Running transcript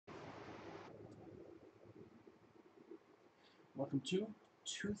Welcome to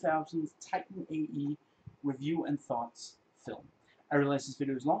 2000's Titan A.E. review and thoughts film. I realize this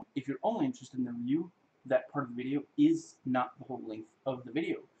video is long. If you're only interested in the review, that part of the video is not the whole length of the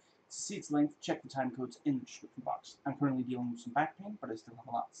video. To see its length, check the time codes in the description box. I'm currently dealing with some back pain, but I still have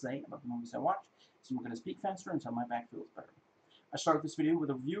a lot to say about the movies I watch, so I'm going to speak faster until my back feels better. I started this video with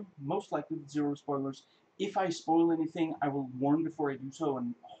a review, most likely with zero spoilers. If I spoil anything, I will warn before I do so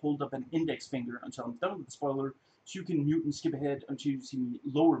and hold up an index finger until I'm done with the spoiler, so you can mute and skip ahead until you see me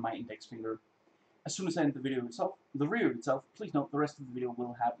lower my index finger. As soon as I end the review itself, please note the rest of the video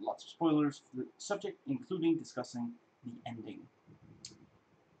will have lots of spoilers for the subject, including discussing the ending.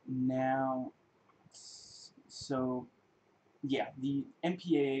 Now, so yeah, the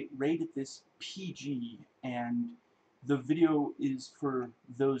MPAA rated this PG, and the video is for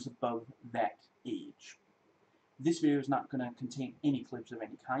those above that age. This video is not going to contain any clips of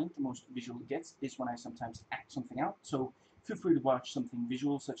any kind. The most visual it gets is when I sometimes act something out, so feel free to watch something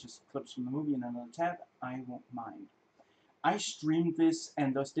visual, such as clips from the movie in another tab. I won't mind. I streamed this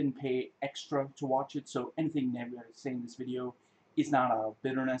and thus didn't pay extra to watch it, so anything negative I say in this video is not out of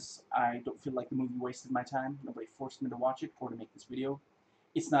bitterness. I don't feel like the movie wasted my time. Nobody forced me to watch it or to make this video.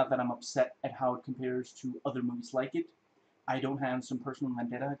 It's not that I'm upset at how it compares to other movies like it. I don't have some personal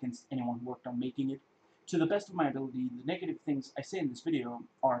vendetta against anyone who worked on making it. To the best of my ability, the negative things I say in this video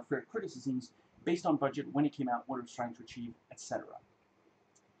are fair criticisms based on budget, when it came out, what it was trying to achieve, etc.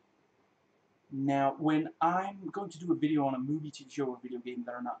 Now, when I'm going to do a video on a movie, TV show, or video game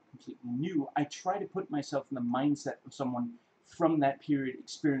that are not completely new, I try to put myself in the mindset of someone from that period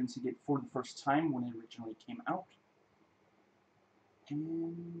experiencing it for the first time when it originally came out.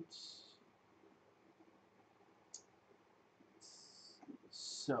 And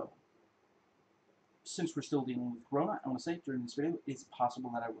so, since we're still dealing with Corona, I want to say during this video, it's possible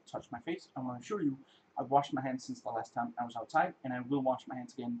that I will touch my face. I want to assure you, I've washed my hands since the last time I was outside, and I will wash my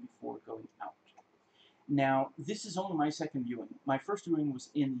hands again before going out. Now, this is only my second viewing. My first viewing was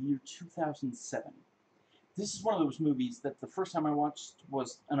in the year 2007. This is one of those movies that the first time I watched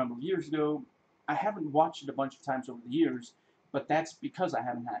was a number of years ago. I haven't watched it a bunch of times over the years, but that's because I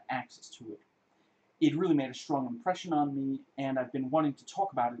haven't had access to it. It really made a strong impression on me, and I've been wanting to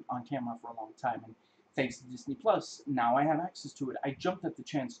talk about it on camera for a long time. And thanks to Disney Plus, now I have access to it. I jumped at the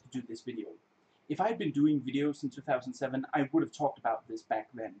chance to do this video. If I had been doing videos in 2007, I would have talked about this back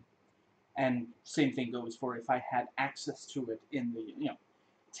then. And same thing goes for if I had access to it in the,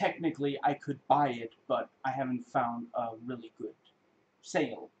 technically I could buy it, but I haven't found a really good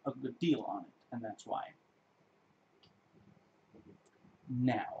sale, a good deal on it, and that's why.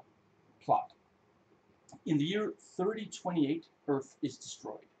 Now, plot. In the year 3028, Earth is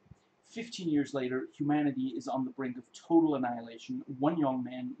destroyed. 15 years later, humanity is on the brink of total annihilation. One young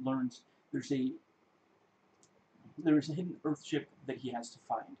man learns there is a hidden Earth ship that he has to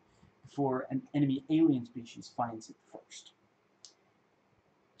find before an enemy alien species finds it first.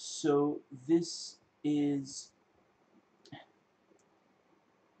 So this is,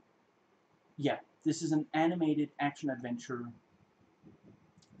 this is an animated action-adventure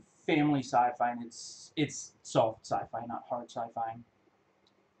family sci-fi, and it's soft sci-fi, not hard sci-fi.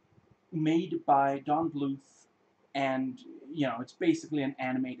 Made by Don Bluth, and it's basically an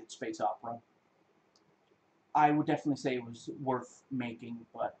animated space opera. I would definitely say it was worth making,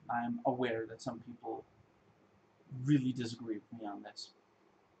 but I'm aware that some people really disagree with me on this.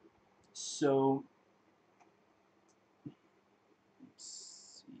 So,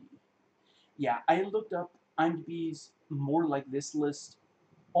 let's see. Yeah, I looked up IMDb's More Like This list.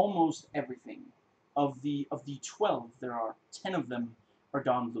 Almost everything. Of the 12, there are 10 of them are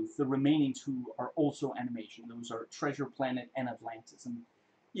Don Bluth. The remaining 2 are also animation. Those are Treasure Planet and Atlantis. And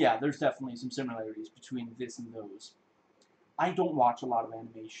yeah, there's definitely some similarities between this and those. I don't watch a lot of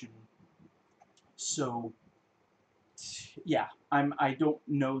animation, so yeah, I don't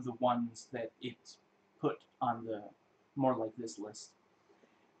know the ones that it put on the More Like This list.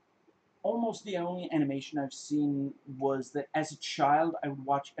 Almost the only animation I've seen was that as a child I would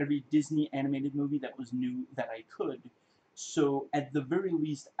watch every Disney animated movie that was new that I could. So at the very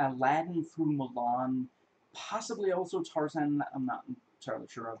least, Aladdin through Mulan, possibly also Tarzan, I'm not entirely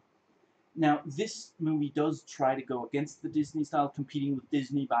sure of. Now, this movie does try to go against the Disney style, competing with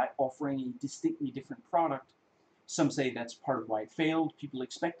Disney by offering a distinctly different product. Some say that's part of why it failed. People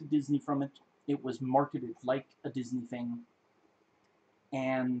expected Disney from it. It was marketed like a Disney thing.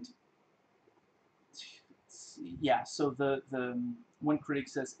 And yeah, so the one critic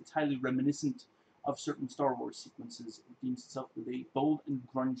says it's highly reminiscent of certain Star Wars sequences. It deems itself with a bold and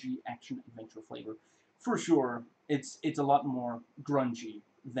grungy action-adventure flavor. For sure, it's a lot more grungy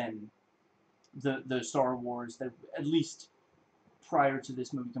than the Star Wars that, at least prior to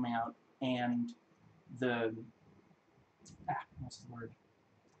this movie coming out, and the what's the word?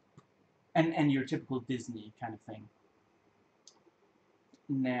 And your typical Disney kind of thing.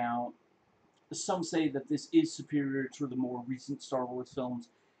 Now, some say that this is superior to the more recent Star Wars films.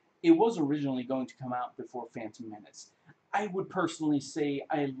 It was originally going to come out before Phantom Menace. I would personally say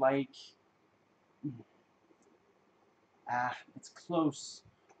I like. It's close.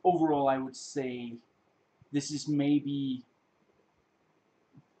 Overall, I would say this is maybe.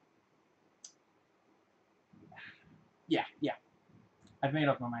 Yeah. I've made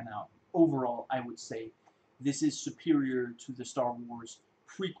up my mind now. Overall, I would say this is superior to the Star Wars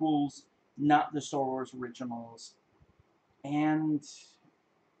prequels, not the Star Wars originals. And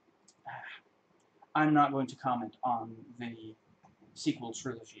I'm not going to comment on the sequel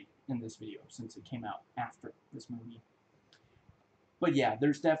trilogy in this video since it came out after this movie. But yeah,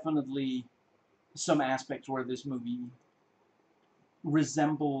 there's definitely some aspects where this movie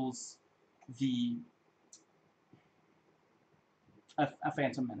resembles the a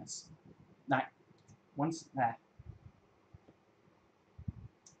Phantom Menace. Not once that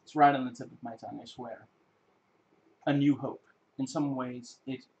it's right on the tip of my tongue, I swear. A New Hope. In some ways,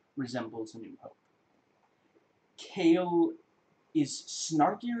 it resembles A New Hope. Kale is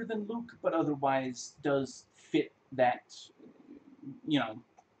snarkier than Luke, but otherwise does fit that. You know,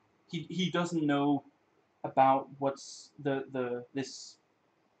 he doesn't know about what's the this.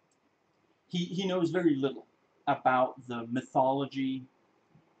 He knows very little about the mythology,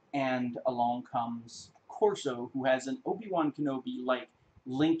 and along comes Corso, who has an Obi-Wan Kenobi like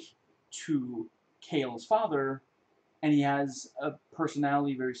link to Kale's father, and he has a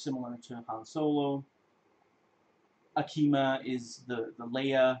personality very similar to Han Solo. Akima is the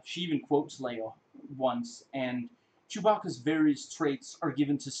Leia. She even quotes Leia once, and Chewbacca's various traits are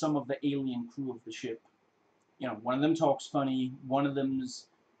given to some of the alien crew of the ship. You know, one of them talks funny, one of them's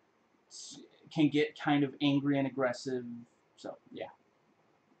can get kind of angry and aggressive. So, yeah.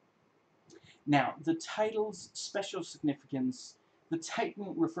 Now, the title's special significance, the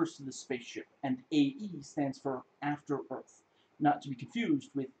Titan refers to the spaceship, and AE stands for After Earth, not to be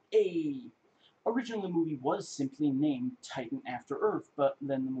confused with A. Originally, the movie was simply named Titan After Earth, but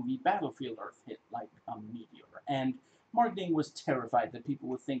then the movie Battlefield Earth hit like a meteor, and marketing was terrified that people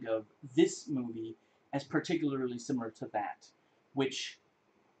would think of this movie as particularly similar to that, which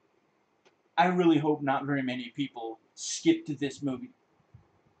I really hope not very many people skipped this movie.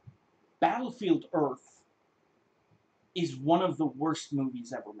 Battlefield Earth is one of the worst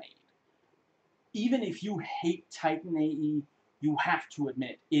movies ever made. Even if you hate Titan A.E., you have to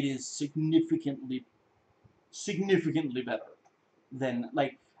admit it is significantly better than,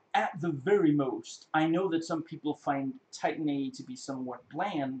 like, at the very most. I know that some people find Titan A.E. to be somewhat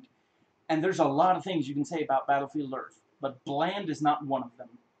bland, and there's a lot of things you can say about Battlefield Earth, but bland is not one of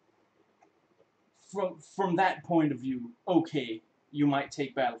them. From that point of view, okay, you might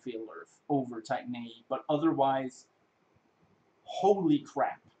take Battlefield Earth over Titan A.E., but otherwise, holy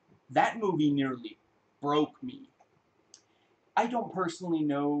crap. That movie nearly broke me. I don't personally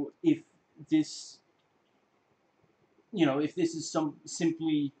know if this, if this is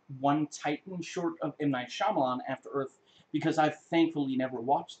simply one Titan short of M. Night Shyamalan After Earth, because I've thankfully never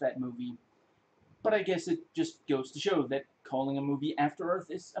watched that movie. But I guess it just goes to show that calling a movie After Earth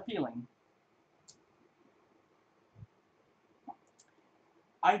is appealing.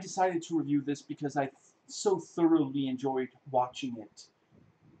 I decided to review this because I so thoroughly enjoyed watching it.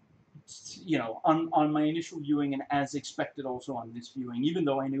 On my initial viewing, and as expected also on this viewing, even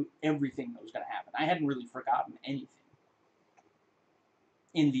though I knew everything that was going to happen. I hadn't really forgotten anything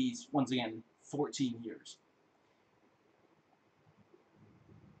in these, once again, 14 years.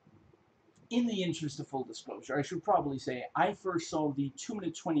 In the interest of full disclosure, I should probably say I first saw the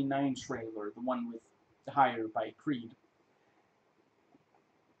 2-minute 29 trailer, the one with Higher by Creed,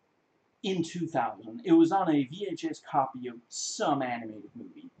 in 2000. It was on a VHS copy of some animated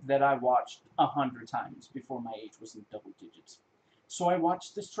movie that I watched 100 times before my age was in double digits. So I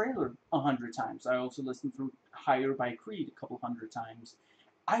watched this trailer 100 times. I also listened through Higher by Creed a couple hundred times.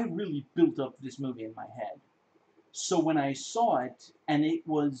 I really built up this movie in my head. So when I saw it, and it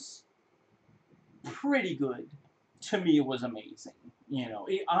was pretty good, to me it was amazing.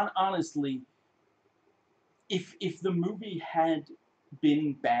 Honestly, if the movie had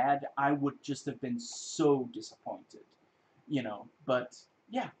been bad, I would just have been so disappointed. But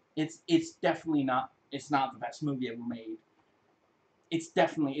yeah, it's definitely not. It's not the best movie ever made. It's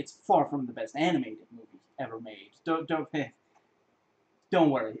far from the best animated movie ever made. Don't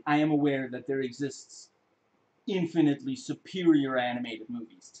worry. I am aware that there exists infinitely superior animated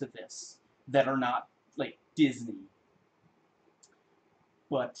movies to this that are not like Disney.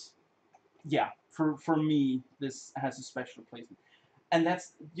 But yeah, for me, this has a special place. And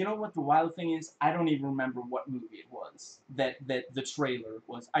that's, you know what the wild thing is? I don't even remember what movie it was that the trailer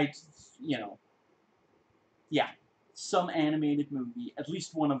was. You know, yeah, some animated movie, at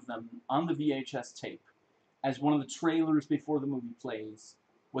least one of them on the VHS tape, as one of the trailers before the movie plays,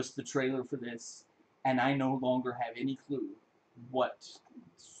 was the trailer for this, and I no longer have any clue what.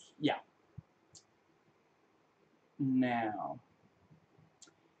 Yeah. Now,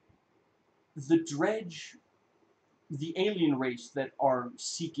 the dredge, the alien race that are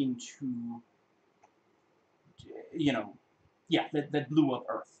seeking to, you know, yeah, that blew up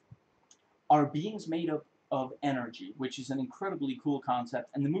Earth, are beings made up of energy, which is an incredibly cool concept,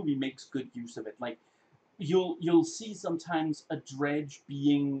 and the movie makes good use of it. Like, you'll see sometimes a dredge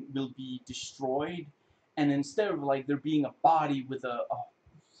being will be destroyed, and instead of like there being a body with a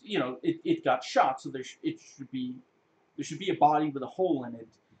you know, it got shot, so it should be there should be a body with a hole in it.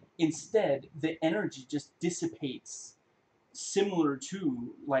 Instead, the energy just dissipates, similar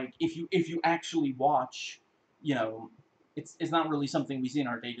to like if you actually watch, you know, it's not really something we see in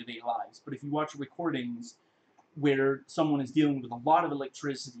our day-to-day lives, but if you watch recordings where someone is dealing with a lot of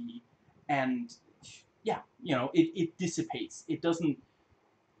electricity, and yeah, you know, it dissipates. It doesn't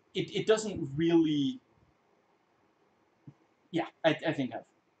really. Yeah, I think I've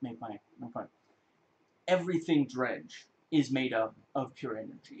made my point. Everything dredge is made up of pure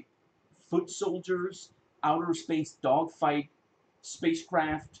energy. Foot soldiers, outer space dogfight,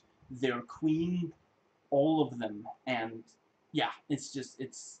 spacecraft, their queen, all of them, and yeah, it's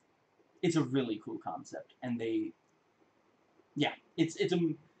a really cool concept, and they yeah, it's a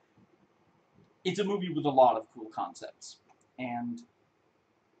movie with a lot of cool concepts, and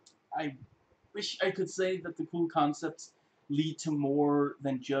I wish I could say that the cool concepts lead to more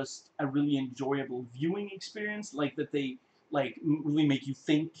than just a really enjoyable viewing experience, like that they like really make you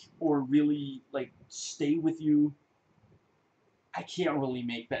think or really like stay with you. I can't really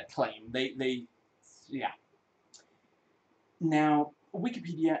make that claim. Yeah. Now,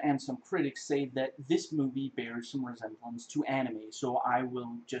 Wikipedia and some critics say that this movie bears some resemblance to anime, so I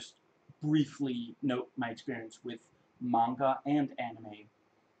will just briefly note my experience with manga and anime.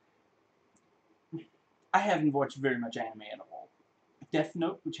 I haven't watched very much anime at all. Death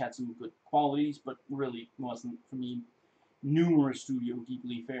Note, which had some good qualities, but really wasn't for me. Numerous Studio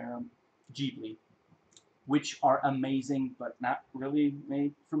Ghibli, which are amazing, but not really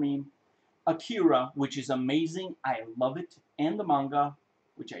made for me. Akira, which is amazing, I love it, and the manga,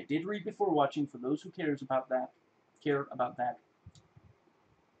 which I did read before watching. For those who care about that,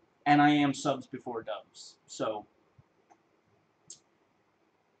 and I am subs before dubs, so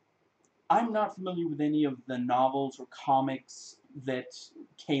I'm not familiar with any of the novels or comics that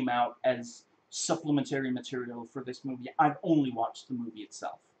came out as supplementary material for this movie. I've only watched the movie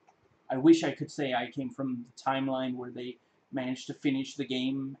itself. I wish I could say I came from the timeline where they managed to finish the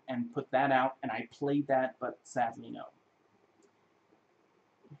game and put that out, and I played that, but sadly no.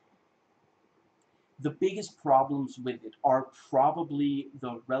 The biggest problems with it are probably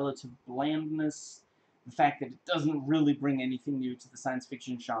the relative blandness, the fact that it doesn't really bring anything new to the science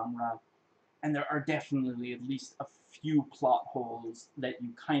fiction genre, and there are definitely at least a few plot holes that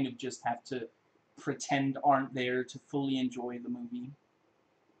you kind of just have to pretend aren't there to fully enjoy the movie.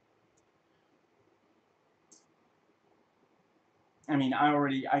 I mean,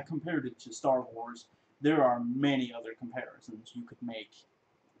 I compared it to Star Wars. There are many other comparisons you could make,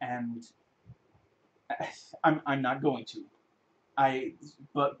 and I'm not going to. I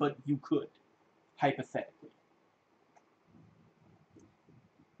but you could, hypothetically.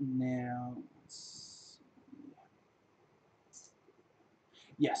 Now,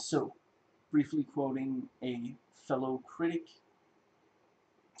 yes. So, briefly quoting a fellow critic,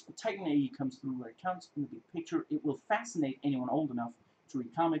 Titan A.E comes through where it counts in the big picture. It will fascinate anyone old enough to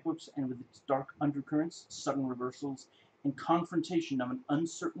read comic books, and with its dark undercurrents, sudden reversals, and confrontation of an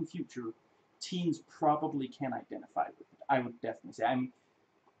uncertain future, teens probably can identify with it. I would definitely say.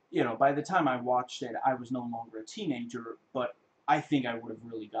 You know, by the time I watched it, I was no longer a teenager, but I think I would have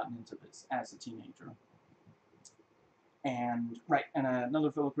really gotten into this as a teenager. And right, and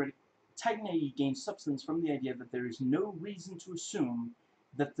another fellow critic, Titan A.E gains substance from the idea that there is no reason to assume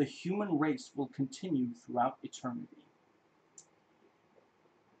that the human race will continue throughout eternity.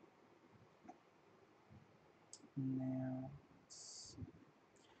 Now,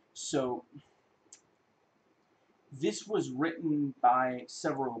 so this was written by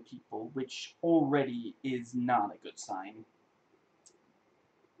several people, which already is not a good sign.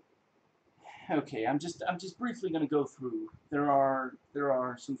 Okay, I'm just briefly going to go through. There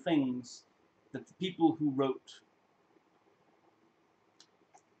are some things that the people who wrote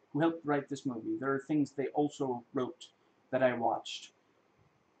who helped write this movie. There are things they also wrote that I watched,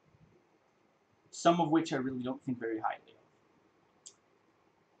 some of which I really don't think very highly of.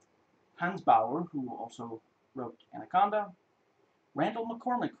 Hans Bauer, who also wrote Anaconda, Randall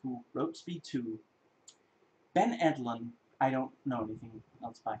McCormick, who wrote Speed 2, Ben Edlund, I don't know anything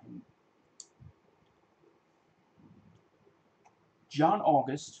else by him, John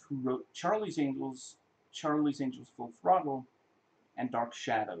August, who wrote Charlie's Angels, Full Throttle, and Dark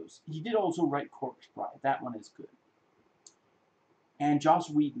Shadows. He did also write Corpse Bride. That one is good. And Joss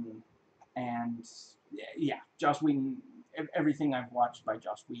Whedon, and yeah, Joss Whedon. Everything I've watched by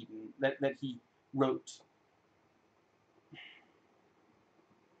Joss Whedon that he wrote.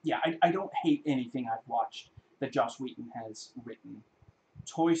 Yeah, I don't hate anything I've watched that Joss Whedon has written.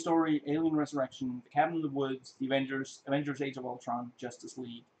 Toy Story, Alien Resurrection, The Cabin in the Woods, The Avengers, Avengers Age of Ultron, Justice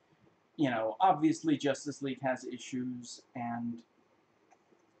League. You know, obviously Justice League has issues, and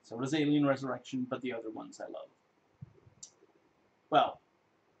so does Alien Resurrection, but the other ones I love. Well,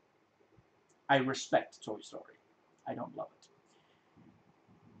 I respect Toy Story. I don't love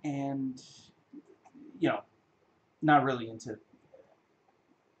it. And, you know, not really into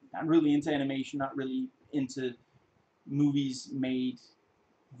animation, not really into movies made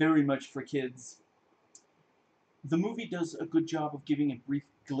very much for kids. The movie does a good job of giving a brief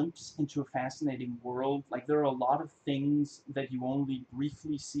glimpse into a fascinating world. Like, there are a lot of things that you only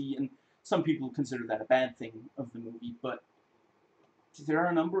briefly see, and some people consider that a bad thing of the movie, but there are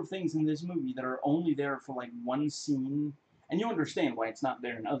a number of things in this movie that are only there for like one scene, and you understand why it's not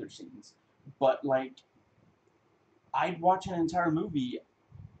there in other scenes. But like, I'd watch an entire movie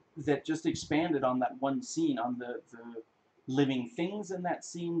that just expanded on that one scene, on the living things in that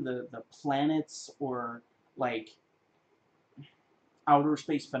scene, the planets, or like outer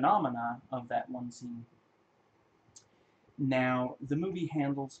space phenomena of that one scene. Now, the movie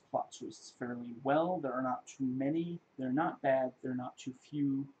handles plot twists fairly well. There are not too many. They're not bad. They're not too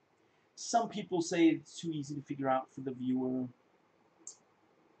few. Some people say it's too easy to figure out for the viewer.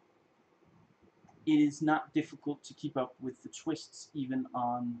 It is not difficult to keep up with the twists even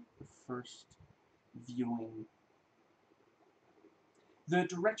on the first viewing. The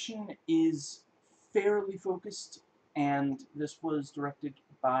direction is fairly focused, and this was directed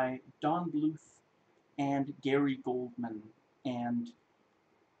by Don Bluth and Gary Goldman, and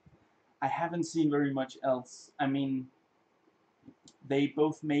I haven't seen very much else. I mean, they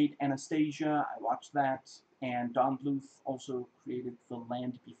both made Anastasia, I watched that, and Don Bluth also created The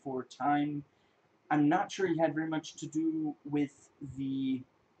Land Before Time. I'm not sure he had very much to do with the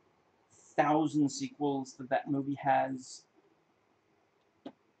 1,000 sequels that movie has.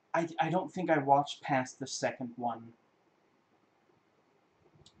 I don't think I watched past the second one.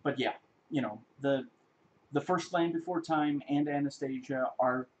 But yeah, you know, the first Land Before Time and Anastasia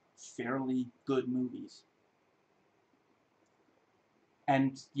are fairly good movies.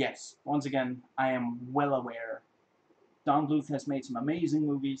 And yes, once again, I am well aware Don Bluth has made some amazing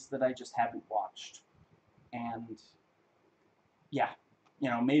movies that I just haven't watched. And yeah, you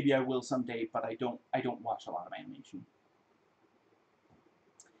know, maybe I will someday, but I don't watch a lot of animation.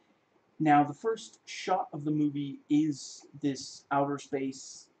 Now, the first shot of the movie is this outer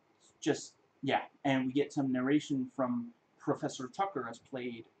space, just, yeah, and we get some narration from Professor Tucker, as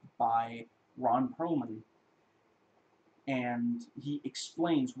played by Ron Perlman, and he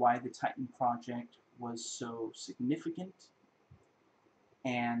explains why the Titan project was so significant,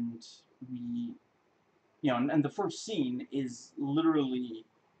 and we, you know, and the first scene is literally,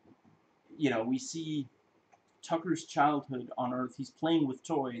 you know, we see Tucker's childhood on Earth. He's playing with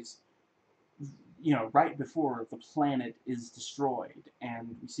toys, you know, right before the planet is destroyed,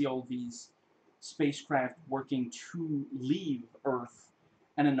 and we see all these spacecraft working to leave Earth,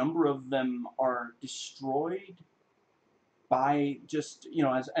 and a number of them are destroyed by just, you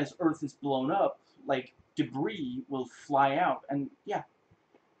know, as Earth is blown up, like debris will fly out, and yeah,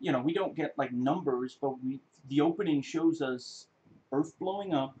 you know, we don't get like numbers, but the opening shows us Earth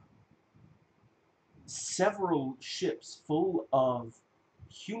blowing up, several ships full of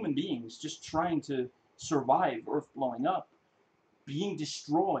human beings just trying to survive Earth blowing up, being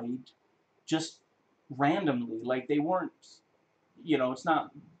destroyed just randomly. Like, they weren't, you know, it's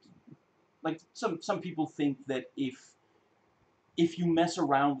not like some people think that if you mess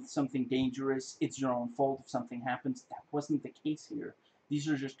around with something dangerous, it's your own fault if something happens. That wasn't the case here. These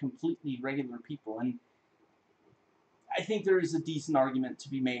are just completely regular people, and I think there is a decent argument to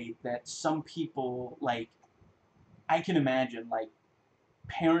be made that some people, like, I can imagine, like,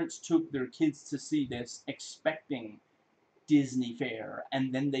 parents took their kids to see this expecting Disney fare,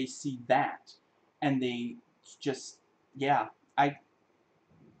 and then they see that, and they just, yeah,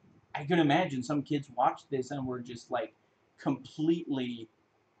 I could imagine some kids watched this and were just like completely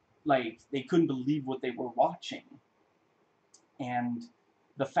like they couldn't believe what they were watching. And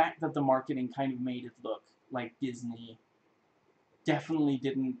the fact that the marketing kind of made it look like Disney definitely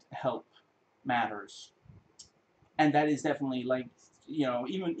didn't help matters. And that is definitely like,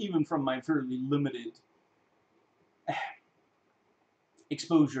 even from my fairly limited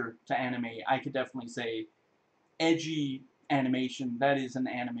exposure to anime, I could definitely say edgy animation, that is an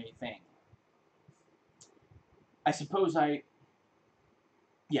anime thing. I suppose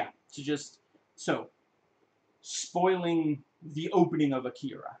yeah, to just, so, spoiling the opening of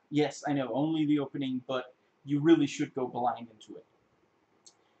Akira. Yes, I know, only the opening, but you really should go blind into it.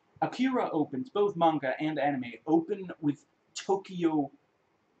 Akira opens, both manga and anime open with Tokyo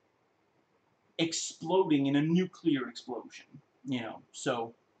exploding in a nuclear explosion.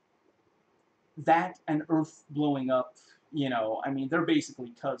 So that and Earth blowing up, I mean, they're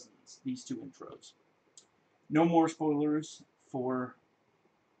basically cousins, these two intros. No more spoilers for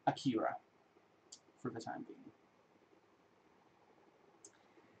Akira for the time being.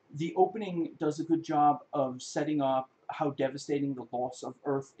 The opening does a good job of setting up how devastating the loss of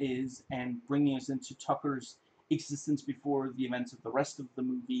Earth is and bringing us into Tucker's existence before the events of the rest of the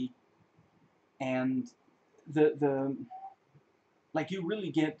movie. And the like you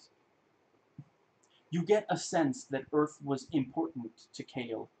get a sense that Earth was important to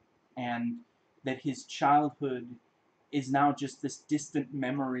Kale, and that his childhood is now just this distant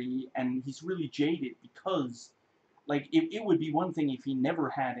memory, and he's really jaded because, like, it would be one thing if he never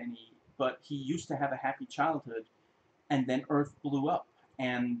had any, but he used to have a happy childhood, and then Earth blew up,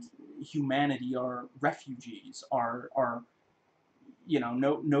 and humanity are refugees, are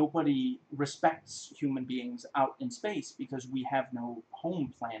nobody respects human beings out in space because we have no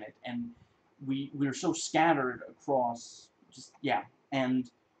home planet, and we're so scattered across, just, yeah. And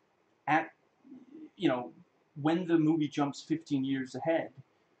at you know when the movie jumps 15 years ahead,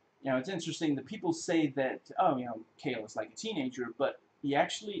 it's interesting that people say that, oh, Kale is like a teenager, but he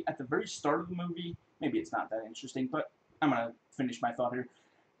actually, at the very start of the movie, maybe it's not that interesting, but I'm gonna finish my thought here.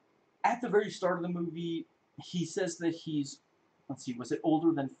 At the very start of the movie, he says that he's, let's see, was it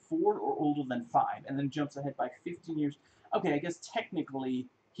older than 4 or older than 5? And then jumps ahead by 15 years. Okay, I guess technically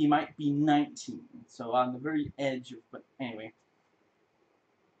he might be 19, so on the very edge of, but anyway.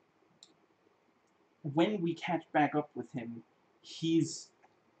 When we catch back up with him, he's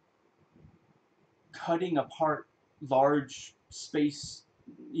cutting apart large space,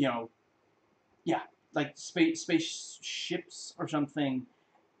 you know, yeah, like spaceships or something,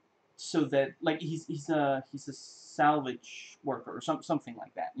 so that, like, he's a salvage worker or something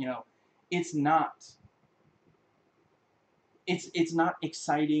like that. It's not it's not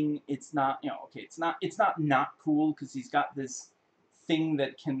exciting. It's not, okay. It's not cool because he's got this thing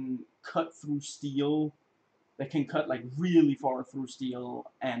that can cut through steel, that can cut like really far through steel,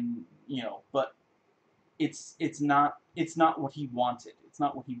 and but it's not what he wanted. It's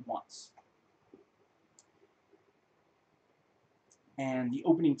not what he wants. And the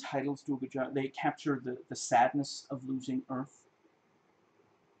opening titles do a good job. They capture the sadness of losing Earth.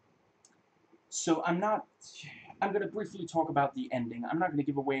 So I'm going to briefly talk about the ending. I'm not going to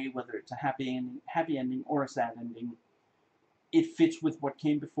give away whether it's a happy ending or a sad ending. It fits with what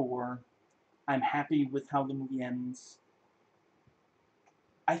came before. I'm happy with how the movie ends.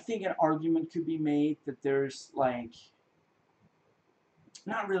 I think an argument could be made that there's, like,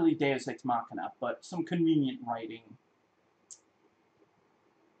 not really Deus Ex Machina, but some convenient writing.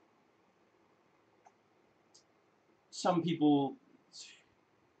 Some people,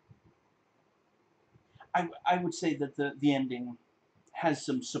 I would say that the ending has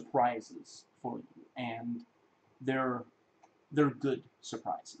some surprises for you, and they're good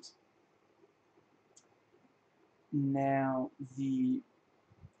surprises. Now, the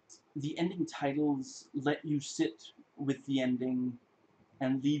ending titles let you sit with the ending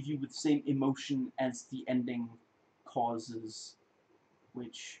and leave you with the same emotion as the ending causes,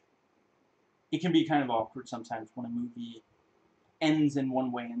 which it can be kind of awkward sometimes when a movie ends in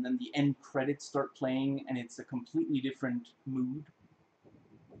one way and then the end credits start playing and it's a completely different mood.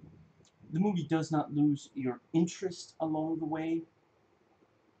 The movie does not lose your interest along the way.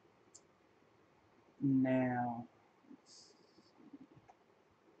 Now,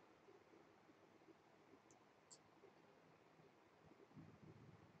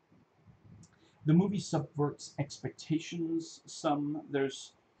 the movie subverts expectations some.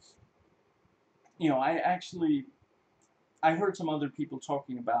 There's, I heard some other people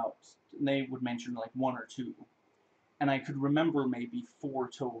talking about, and they would mention like one or two, and I could remember maybe 4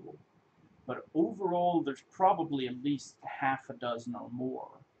 total. But overall, there's probably at least half a dozen or more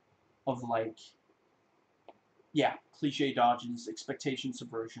of like, yeah, cliche dodges, expectation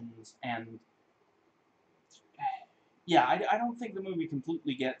subversions, and yeah, I don't think the movie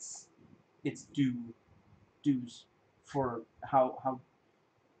completely gets its dues for how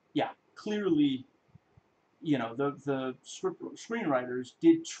yeah, clearly, the screenwriters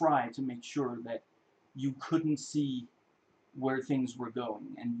did try to make sure that you couldn't see where things were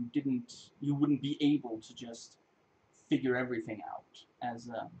going, and you wouldn't be able to just figure everything out as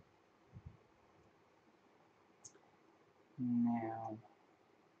a now.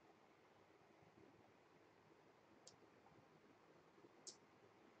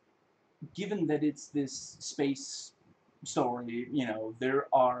 Given that it's this space story, there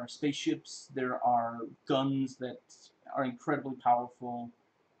are spaceships, there are guns that are incredibly powerful,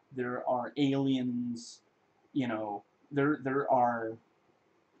 there are aliens, you know, there are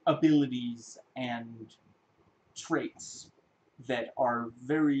abilities and traits that are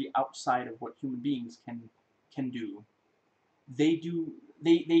very outside of what human beings can do. They do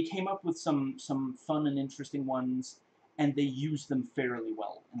they came up with some fun and interesting ones, and they use them fairly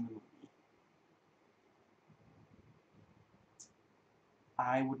well in the movie.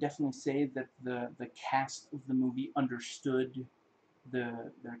 I would definitely say that the cast of the movie understood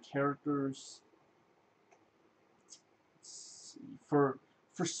their characters. For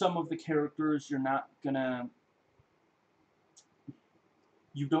for some of the characters, you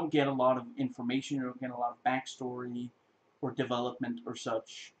don't get a lot of information, you don't get a lot of backstory or development or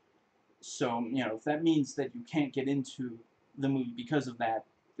such. So, if that means that you can't get into the movie because of that,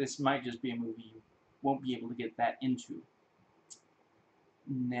 this might just be a movie you won't be able to get that into.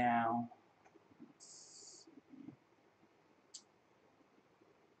 Now,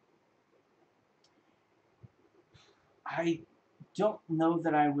 I don't know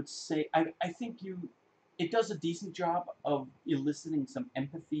that I would say. I think it does a decent job of eliciting some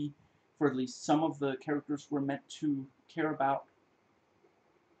empathy for at least some of the characters we're meant to care about.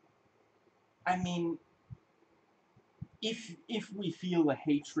 I mean, if we feel a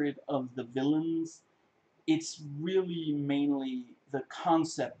hatred of the villains, it's really mainly the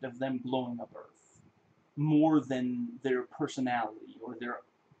concept of them blowing up Earth more than their personality or their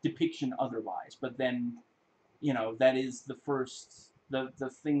depiction otherwise. But then, that is the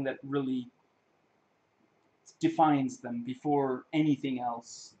thing that really defines them before anything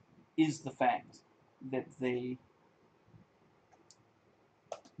else is the fact that they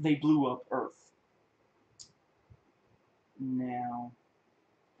blew up Earth. Now,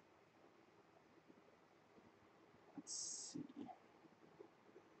 let's see.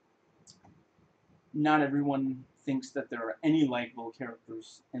 Not everyone thinks that there are any likable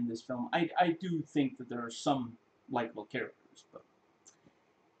characters in this film. I do think that there are some likable characters, but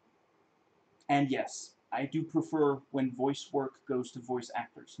and yes, I do prefer when voice work goes to voice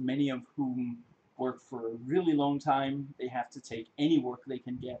actors, many of whom work for a really long time. They have to take any work they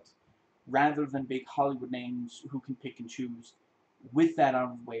can get, rather than big Hollywood names who can pick and choose. With that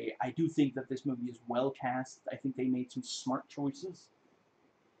out of the way, I do think that this movie is well cast. I think they made some smart choices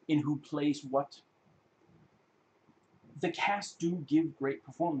in who plays what. The cast do give great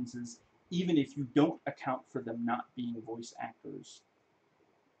performances, even if you don't account for them not being voice actors.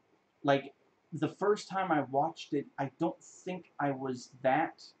 Like, the first time I watched it, I don't think I was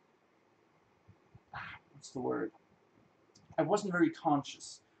that. What's the word? I wasn't very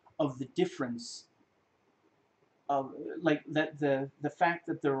conscious of the difference of, like, that the fact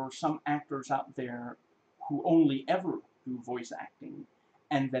that there are some actors out there who only ever do voice acting,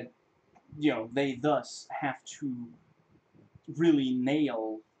 and that they thus have to really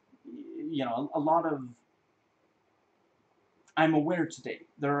nail a lot of. I'm aware today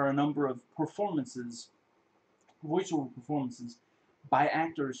there are a number of voiceover performances by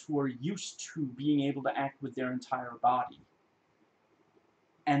actors who are used to being able to act with their entire body,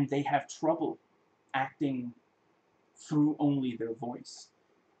 and they have trouble acting through only their voice.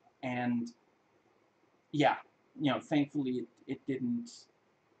 And yeah, thankfully it didn't.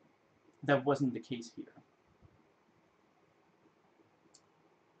 That wasn't the case here.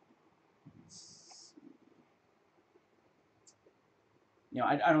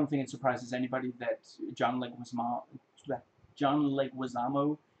 I don't think it surprises anybody that John Leguizamo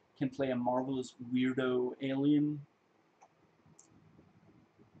can play a marvelous weirdo alien.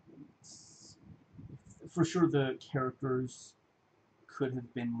 For sure, the characters could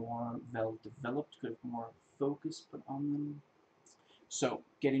have been more well developed, could have more focus put on them. So,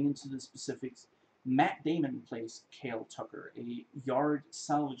 getting into the specifics, Matt Damon plays Cale Tucker, a yard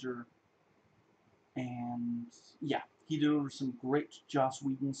salvager, and yeah, he delivers some great Joss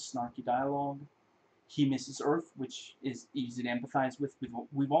Whedon snarky dialogue. He misses Earth, which is easy to empathize with.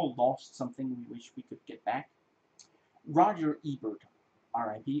 We've all lost something we wish we could get back. Roger Ebert,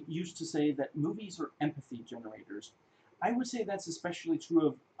 R.I.P., used to say that movies are empathy generators. I would say that's especially true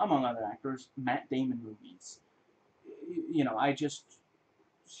of, among other actors, Matt Damon movies. You know, let's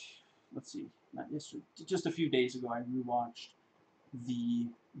see, not yesterday, just a few days ago, I rewatched the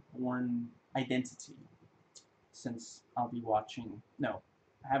Bourne Identity, since I'll be watching, no,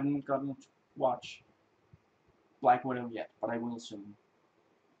 I haven't gotten to watch Black Widow yet, but I will soon.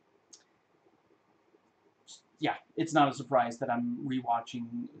 Yeah, it's not a surprise that I'm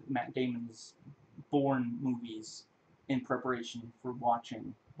rewatching Matt Damon's Bourne movies in preparation for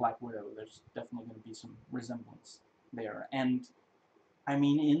watching Black Widow. There's definitely going to be some resemblance there. And I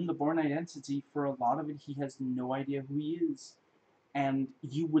mean, in the Bourne Identity, for a lot of it, he has no idea who he is. And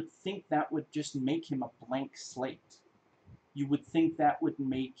you would think that would just make him a blank slate. You would think that would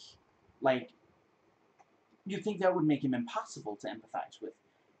make, like, you'd think that would make him impossible to empathize with.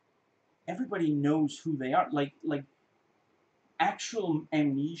 Everybody knows who they are. Like actual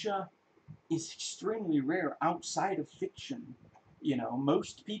amnesia is extremely rare outside of fiction. You know,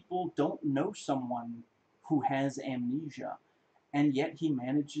 most people don't know someone who has amnesia, and yet he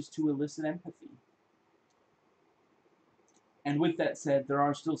manages to elicit empathy. And with that said, there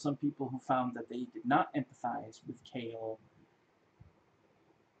are still some people who found that they did not empathize with Kale.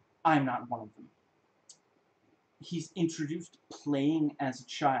 I'm not one of them. He's introduced playing as a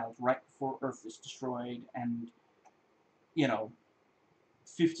child right before Earth is destroyed, and, you know,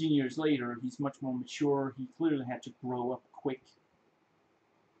 15 years later, he's much more mature. He clearly had to grow up quick.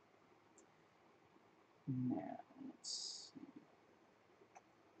 Now, let's see.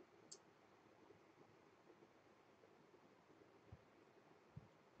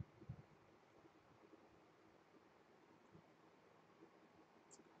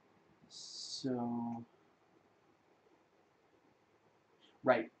 So,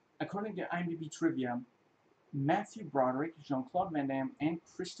 right. According to IMDb trivia, Matthew Broderick, Jean-Claude Van Damme, and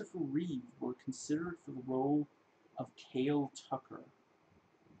Christopher Reeve were considered for the role of Cale Tucker.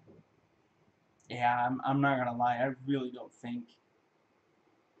 Yeah, I'm not gonna lie, I really don't think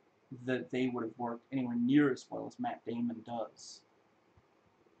that they would have worked anywhere near as well as Matt Damon does.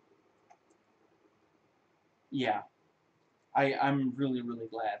 Yeah, I'm really, really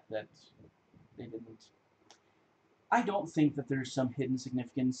glad that they didn't. I don't think that there's some hidden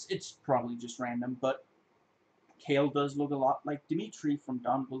significance. It's probably just random, but Cale does look a lot like Dimitri from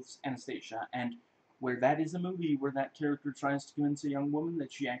Don Bluth's Anastasia, and where that is a movie where that character tries to convince a young woman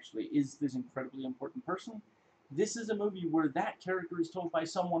that she actually is this incredibly important person, this is a movie where that character is told by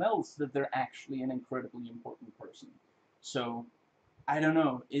someone else that they're actually an incredibly important person. So, I don't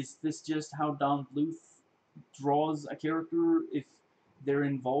know, is this just how Don Bluth draws a character if they're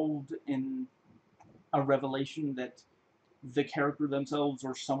involved in a revelation that the character themselves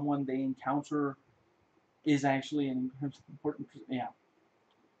or someone they encounter is actually an important, yeah.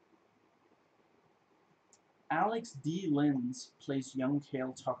 Alex D. Linz plays young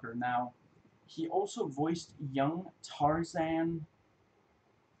Cale Tucker. Now, he also voiced young Tarzan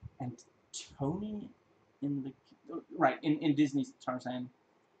and Tony in the right in Disney's Tarzan,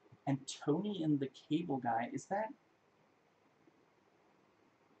 and Tony in the Cable Guy. Is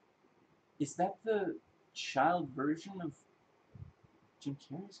that the child version of Jim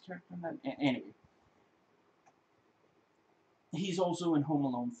Carrey's character in that? Anyway, he's also in Home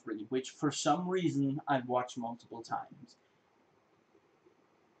Alone 3, which for some reason I've watched multiple times.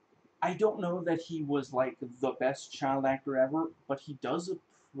 I don't know that he was like the best child actor ever, but he does a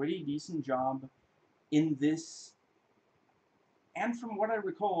pretty decent job in this. And from what I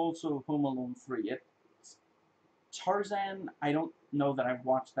recall, also Home Alone 3. Tarzan, I don't know that I've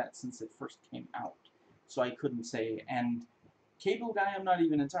watched that since it first came out, so I couldn't say. And Cable Guy, I'm not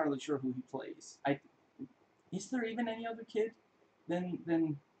even entirely sure who he plays. Is there even any other kid than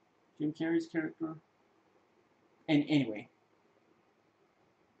Jim Carrey's character? And anyway,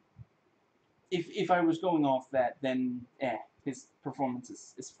 if I was going off that, then his performance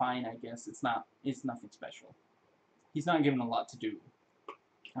is fine. I guess it's nothing special. He's not given a lot to do.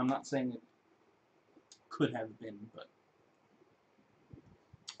 I'm not saying it could have been, but.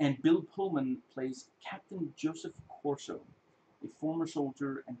 And Bill Pullman plays Captain Joseph Corso, a former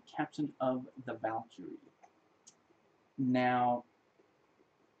soldier and captain of the Valkyrie. Now,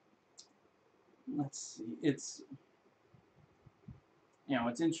 let's see. It's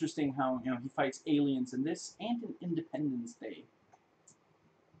interesting how he fights aliens in this and in Independence Day,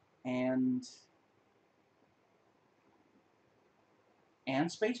 and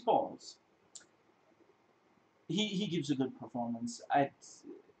Spaceballs. He gives a good performance.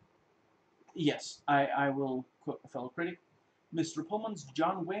 Yes, I will quote a fellow critic. Mr. Pullman's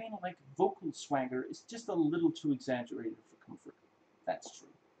John Wayne-like vocal swagger is just a little too exaggerated for comfort. That's true.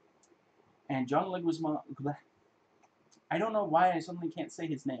 And John Leguizamo, I don't know why I suddenly can't say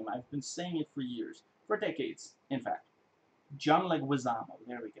his name. I've been saying it for years, for decades, in fact. John Leguizamo,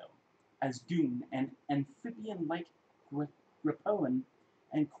 there we go, as Goon, an amphibian-like Gripoan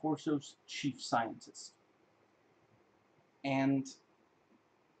and Corso's chief scientist. And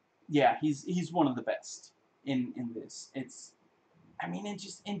yeah, he's one of the best in this. It's I mean, and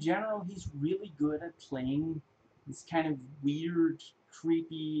just in general, he's really good at playing this kind of weird,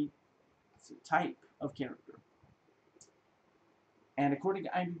 creepy type of character. And according to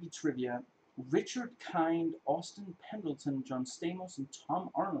IMDb trivia, Richard Kind, Austin Pendleton, John Stamos, and Tom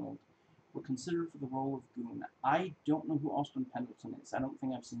Arnold were considered for the role of Goon. I don't know who Austin Pendleton is. I don't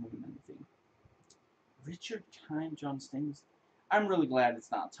think I've seen him in anything. Richard Kind, John Stamos. I'm really glad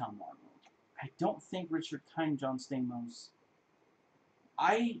it's not Tom Arnold. I don't think Richard Kind, John Stamos.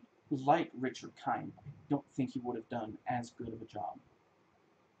 I like Richard Kind. I don't think he would have done as good of a job.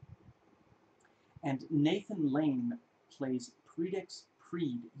 And Nathan Lane plays Predix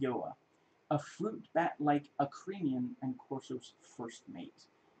Preed Yoa, a fruit bat like Acrinian and Corso's first mate.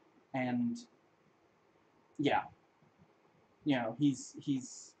 And yeah, he's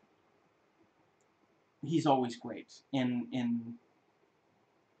always great in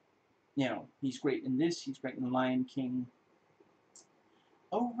he's great in this, he's great in Lion King.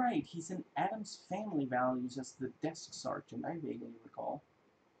 Oh right, he's in Addams Family Values as the desk sergeant, I vaguely recall.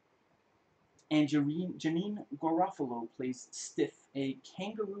 And Janine Garofalo plays Stiff, a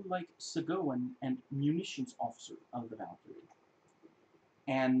kangaroo-like Segoan and munitions officer of the Valkyrie.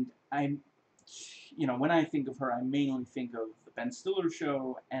 And when I think of her, I mainly think of the Ben Stiller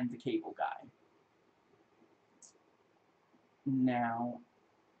Show and the Cable Guy. Now,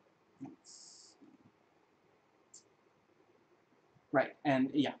 right, and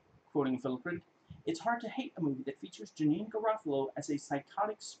yeah, quoting a fellow critic, it's hard to hate a movie that features Janine Garofalo as a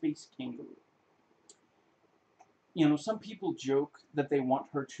psychotic space kangaroo. Some people joke that they want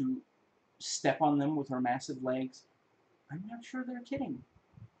her to step on them with her massive legs. I'm not sure they're kidding.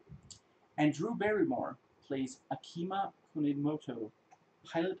 And Drew Barrymore plays Akima Kunimoto,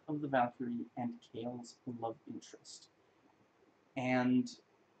 pilot of the Valkyrie and Kale's love interest. And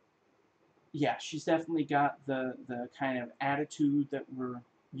yeah, she's definitely got the kind of attitude that we're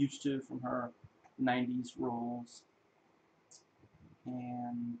used to from her 90s roles.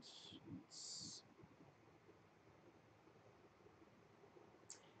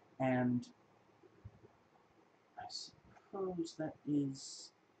 And I suppose that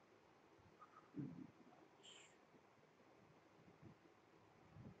is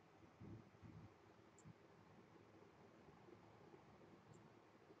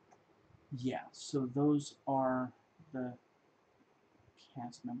yeah, so those are the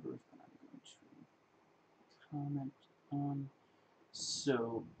cast members that I'm going to comment on.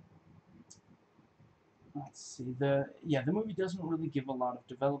 So let's see. The movie doesn't really give a lot of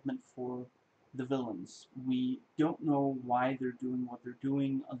development for the villains. We don't know why they're doing what they're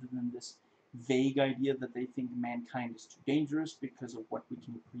doing, other than this vague idea that they think mankind is too dangerous because of what we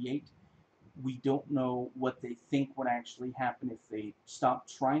can create. We don't know what they think would actually happen if they stop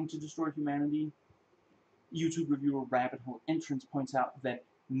trying to destroy humanity. YouTube reviewer Rabbit Hole Entrance points out that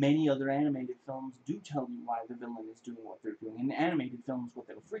many other animated films do tell you why the villain is doing what they're doing. In animated films, what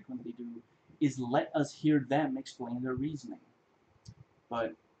they'll frequently do is let us hear them explain their reasoning.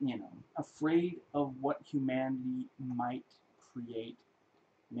 But, afraid of what humanity might create,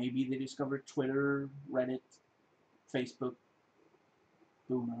 maybe they discovered Twitter, Reddit, Facebook,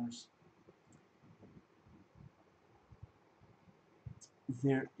 boomers.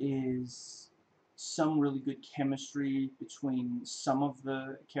 There is some really good chemistry between some of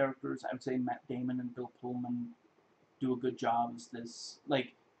the characters. I would say Matt Damon and Bill Pullman do a good job as this.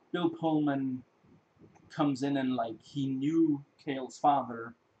 Like, Bill Pullman comes in and, like, he knew Kale's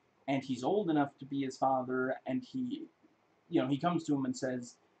father, and he's old enough to be his father, and he comes to him and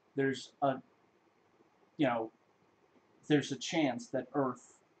says, there's a, you know, there's a chance that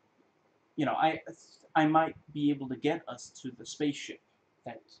Earth, I might be able to get us to the spaceship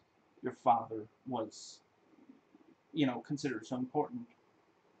that your father was, considered so important.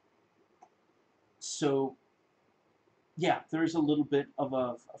 So, yeah, there's a little bit of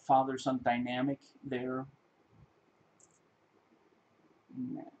a father-son dynamic there.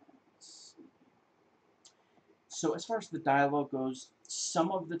 So as far as the dialogue goes,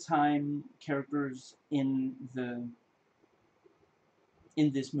 some of the time characters in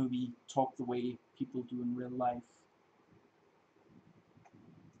this movie talk the way people do in real life.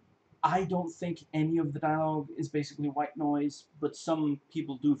 I don't think any of the dialogue is basically white noise, but some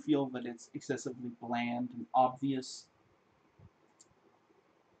people do feel that it's excessively bland and obvious.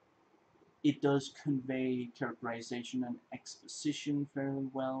 It does convey characterization and exposition fairly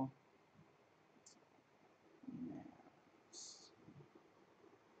well.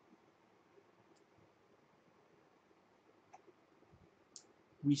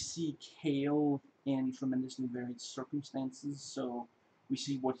 We see Kale in tremendously varied circumstances, so we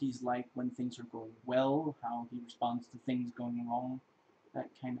see what he's like when things are going well, how he responds to things going wrong, that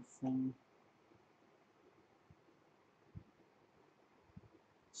kind of thing.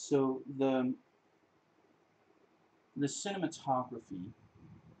 So the cinematography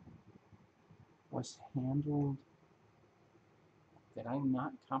was handled. Did I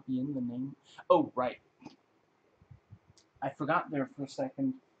not copy in the name? Oh, right. I forgot there for a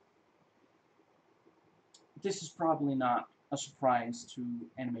second. This is probably not a surprise to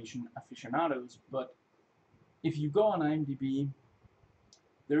animation aficionados, but if you go on IMDb,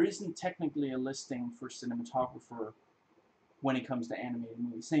 there isn't technically a listing for cinematographer when it comes to animated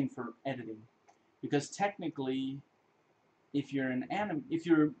movies. Same for editing, because technically, if you're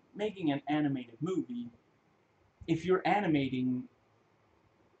making an animated movie, if you're animating,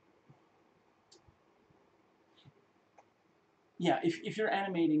 yeah, if you're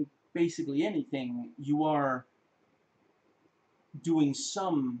animating basically anything, you are doing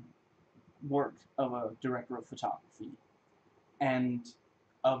some work of a director of photography and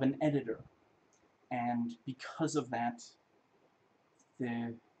of an editor, and because of that,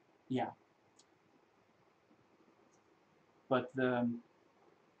 the yeah, but the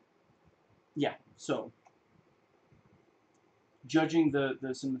yeah, so judging the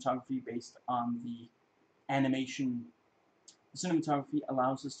cinematography based on the animation, cinematography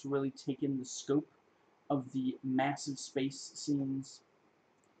allows us to really take in the scope of the massive space scenes,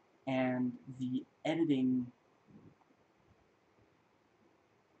 and the editing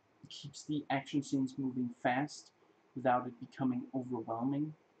keeps the action scenes moving fast without it becoming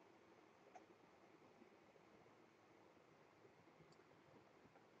overwhelming.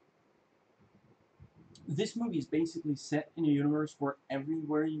 This movie is basically set in a universe where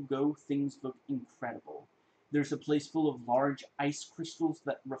everywhere you go, things look incredible. There's a place full of large ice crystals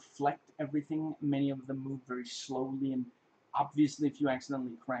that reflect everything. Many of them move very slowly, and obviously, if you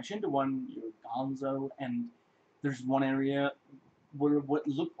accidentally crash into one, you're gonzo. And there's one area where what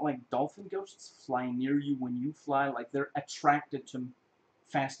look like dolphin ghosts fly near you when you fly, like they're attracted to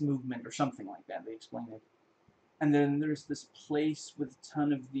fast movement or something like that. They explain it. And then there's this place with a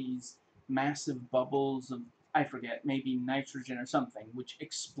ton of these massive bubbles of, I forget, maybe nitrogen or something, which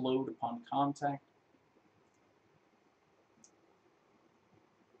explode upon contact.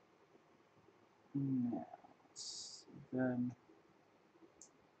 Now,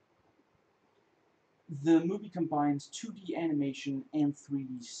 the movie combines 2D animation and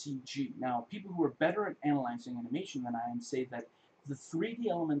 3D CG. Now, people who are better at analyzing animation than I am say that the 3D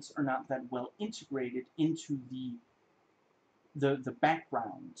elements are not that well integrated into the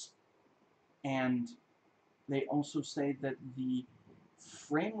backgrounds, and they also say that the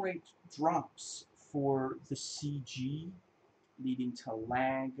frame rate drops for the CG, leading to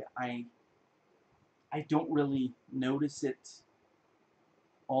lag. I don't really notice it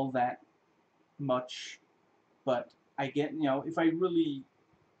all that much, but I get, if I really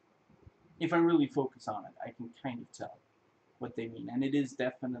focus on it, I can kind of tell what they mean, and it is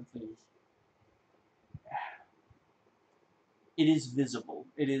definitely, it is visible.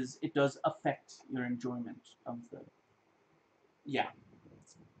 It does affect your enjoyment of the, yeah.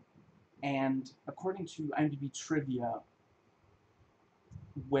 And according to IMDb trivia,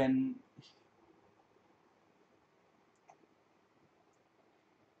 when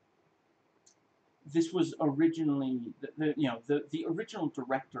this was originally the original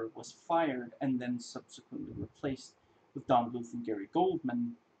director was fired and then subsequently replaced with Don Bluth and Gary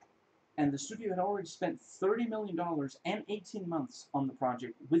Goldman, and the studio had already spent $30 million and 18 months on the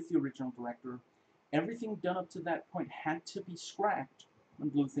project with the original director. Everything done up to that point had to be scrapped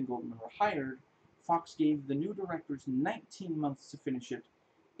when Bluth and Goldman were hired. Fox gave the new directors 19 months to finish it,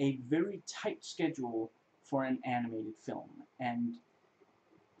 a very tight schedule for an animated film, and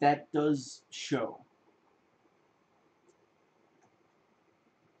that does show.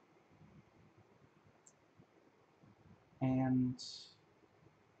 And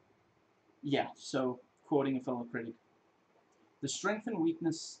yeah, so quoting a fellow critic, the strength and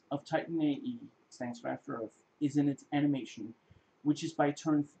weakness of Titan A.E, stands for After Earth, is in its animation, which is by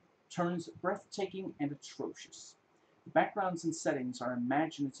turns breathtaking and atrocious. The backgrounds and settings are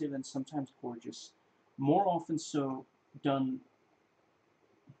imaginative and sometimes gorgeous, more often so done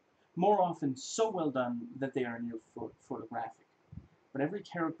more often so well done that they are near photographic. But every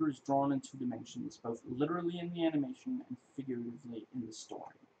character is drawn in two dimensions, both literally in the animation and figuratively in the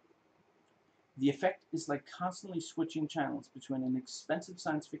story. The effect is like constantly switching channels between an expensive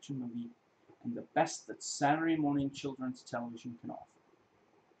science fiction movie and the best that Saturday morning children's television can offer.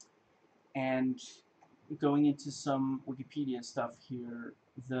 And going into some Wikipedia stuff here,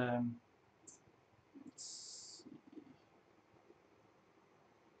 let's see,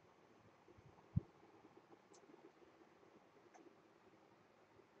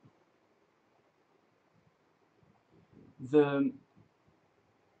 the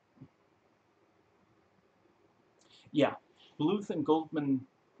yeah, Bluth and Goldman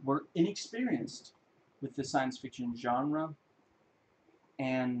were inexperienced with the science fiction genre,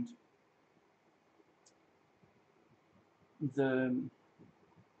 and the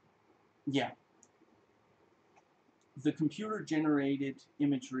yeah, the computer generated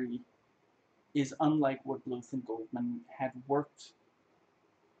imagery is unlike what Bluth and Goldman had worked,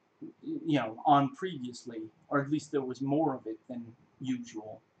 on previously, or at least there was more of it than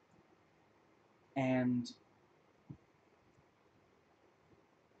usual. And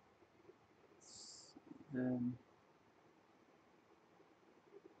the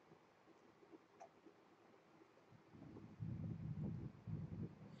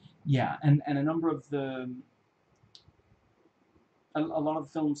yeah, and a number of a lot of the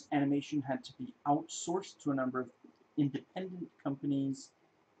film's animation had to be outsourced to a number of independent companies,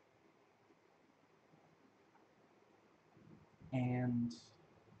 and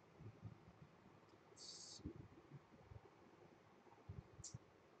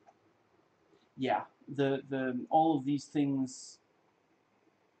yeah, the all of these things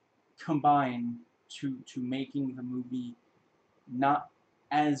combine to making the movie not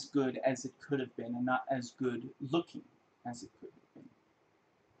as good as it could have been, and not as good looking as it could have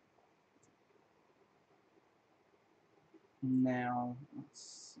been. Now,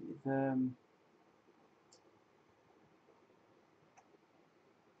 let's see,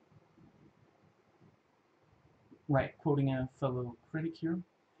 right, quoting a fellow critic here.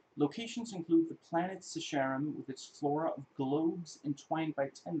 Locations include the planet Sisharam with its flora of globes entwined by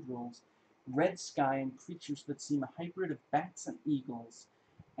tendrils, red sky, and creatures that seem a hybrid of bats and eagles,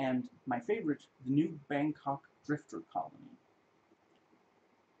 and, my favorite, the new Bangkok drifter colony.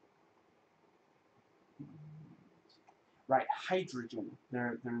 Right, hydrogen.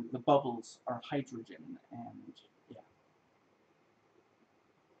 The bubbles are hydrogen, and yeah.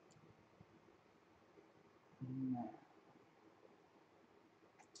 Nah.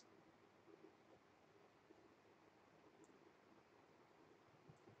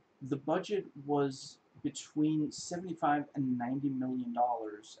 The budget was between 75 and $90 million,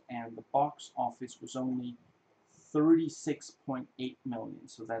 and the box office was only 36.8 million,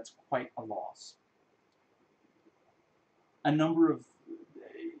 so that's quite a loss. A number of,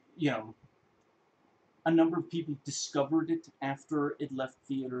 you know, a number of people discovered it after it left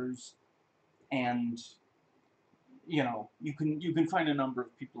theaters, and you can find a number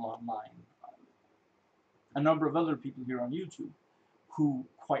of people online, a number of other people here on YouTube who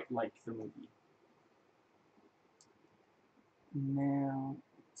quite like the movie. Now,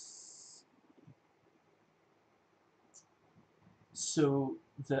 so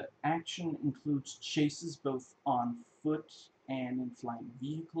the action includes chases both on foot and in flying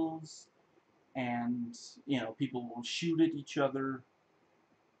vehicles, and people will shoot at each other.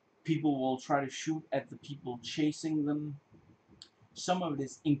 People will try to shoot at the people chasing them. Some of it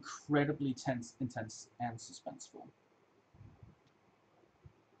is incredibly tense, intense, and suspenseful.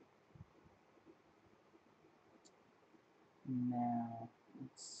 Now,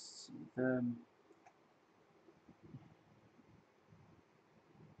 let's see.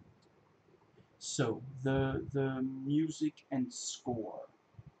 The music and score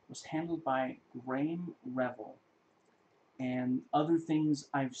was handled by Graham Revel, and other things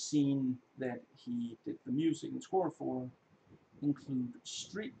I've seen that he did the music and score for include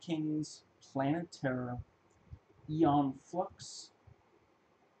Street Kings, Planet Terror, Eon Flux,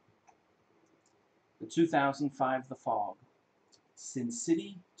 the 2005 The Fog, Sin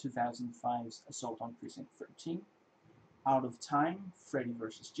City, 2005's Assault on Precinct 13, Out of Time, Freddy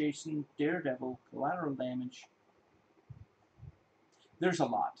vs. Jason, Daredevil, Collateral Damage. There's a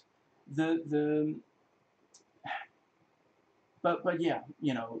lot. The but yeah,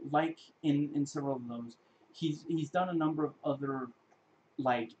 like in several of those, he's done a number of other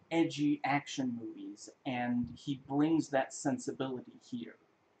like edgy action movies, and he brings that sensibility here.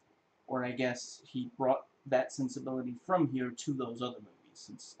 Or I guess he brought that sensibility from here to those other movies,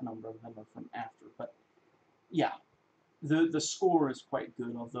 since a number of them are from after. But yeah, The score is quite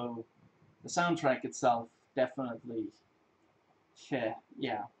good, although the soundtrack itself definitely,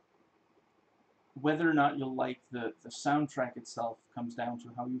 yeah. Whether or not you'll like the soundtrack itself comes down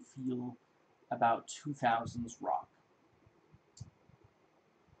to how you feel about 2000s rock.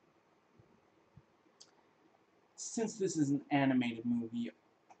 Since this is an animated movie,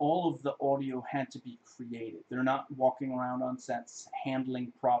 all of the audio had to be created. They're not walking around on sets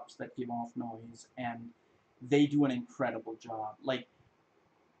handling props that give off noise, and they do an incredible job. Like,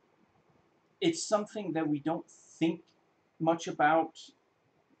 it's something that we don't think much about,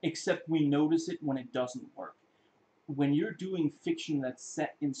 except we notice it when it doesn't work. When you're doing fiction that's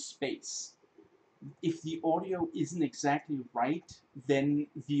set in space, if the audio isn't exactly right, then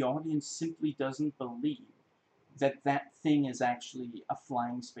the audience simply doesn't believe that that thing is actually a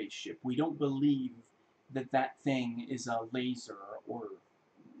flying spaceship. We don't believe that that thing is a laser or,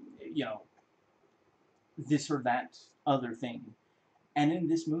 you know, this or that other thing. And in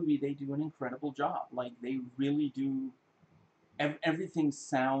this movie, they do an incredible job. Like, they really do. Everything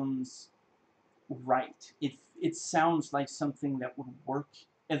sounds right. It sounds like something that would work,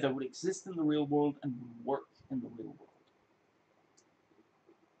 and that would exist in the real world and would work in the real world.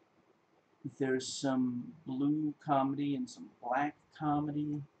 There's some blue comedy and some black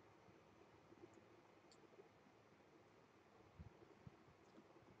comedy.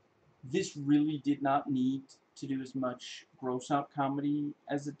 This really did not need to do as much gross out comedy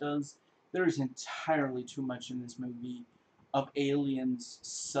as it does. There is entirely too much in this movie of aliens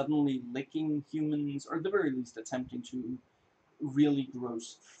suddenly licking humans, or at the very least attempting to, really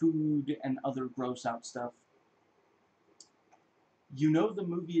gross food and other gross out stuff. You know the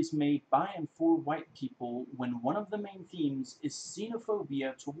movie is made by and for white people when one of the main themes is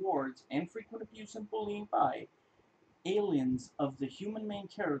xenophobia towards and frequent abuse and bullying by aliens of the human main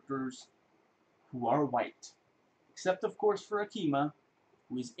characters who are white. Except, of course, for Akima,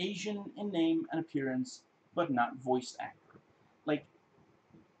 who is Asian in name and appearance, but not voice actor. Like,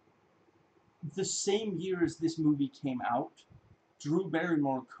 the same year as this movie came out, Drew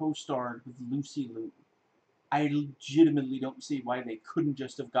Barrymore co-starred with Lucy Liu. I legitimately don't see why they couldn't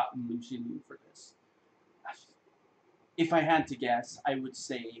just have gotten Lucy Liu for this. If I had to guess, I would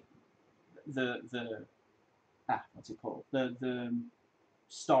say the what's it called? The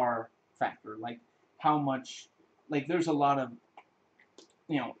star factor. Like, how much, like, there's a lot of,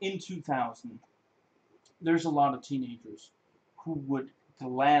 in 2000, there's a lot of teenagers who would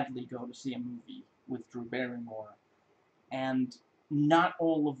gladly go to see a movie with Drew Barrymore, and not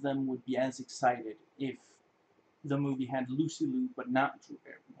all of them would be as excited if the movie had Lucy Liu but not Drew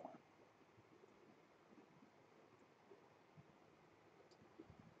Barrymore.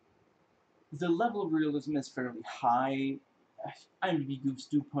 The level of realism is fairly high. IMDb Goofs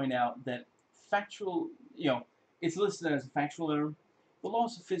do point out that factual, it's listed as a factual error. The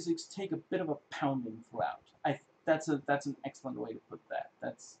laws of physics take a bit of a pounding throughout. That's an excellent way to put that.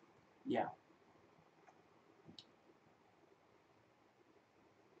 That's, yeah.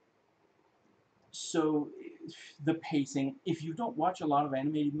 So, the pacing. If you don't watch a lot of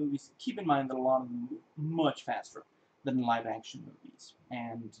animated movies, keep in mind that a lot of them move much faster than live action movies,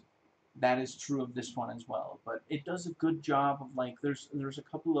 and that is true of this one as well. But it does a good job of, like, there's a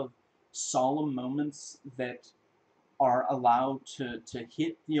couple of solemn moments that are allowed to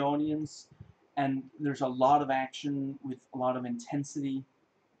hit the audience, and there's a lot of action with a lot of intensity.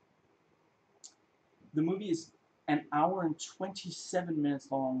 The movie is an hour and 27 minutes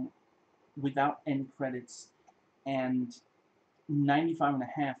long without end credits, and 95 and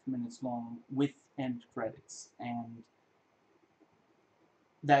a half minutes long with end credits. And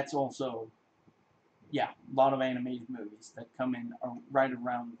that's also, yeah, a lot of animated movies that come in are right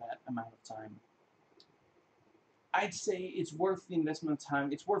around that amount of time. I'd say it's worth the investment of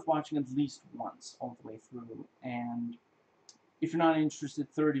time. It's worth watching at least once all the way through. And if you're not interested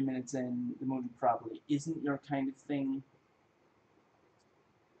 30 minutes in, the movie probably isn't your kind of thing.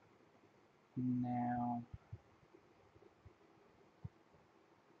 Now,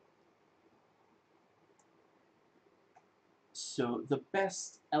 so the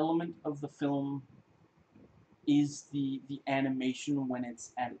best element of the film is the animation when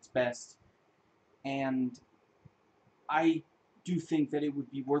it's at its best. And I do think that it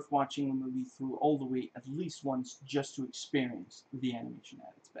would be worth watching a movie through all the way at least once just to experience the animation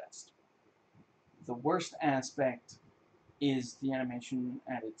at its best. The worst aspect is the animation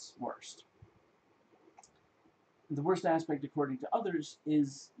at its worst. The worst aspect, according to others,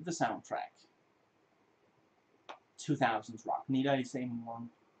 is the soundtrack. 2000s rock. Need I say more?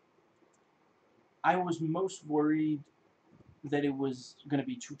 I was most worried that it was going to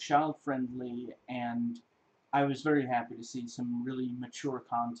be too child friendly and I was very happy to see some really mature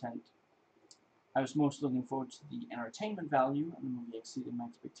content. I was most looking forward to the entertainment value, and the movie exceeded my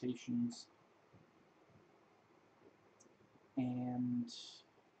expectations. And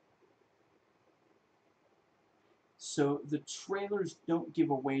so the trailers don't give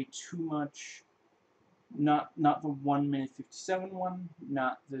away too much. Not the 1 minute 57 one,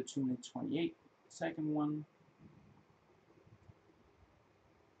 not the 2 minute 28 second one,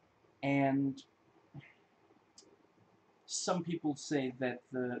 and some people say that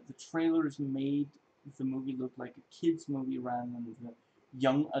the trailers made the movie look like a kids movie rather than the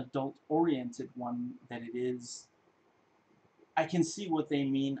young adult oriented one that it is. I can see what they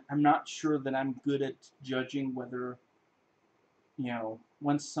mean. I'm not sure that I'm good at judging whether,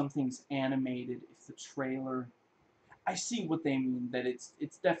 once something's animated, if the trailer. I see what they mean, that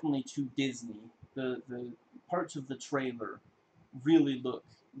it's definitely too Disney. The parts of the trailer really look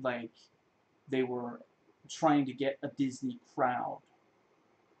like they were trying to get a Disney crowd.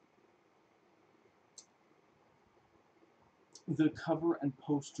 The cover and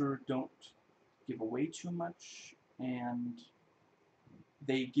poster don't give away too much, and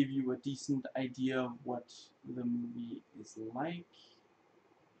they give you a decent idea of what the movie is like.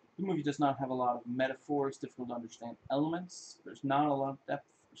 The movie does not have a lot of metaphors, difficult to understand elements. There's not a lot of depth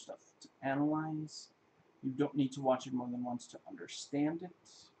or stuff to analyze. You don't need to watch it more than once to understand it.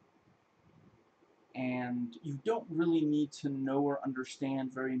 And you don't really need to know or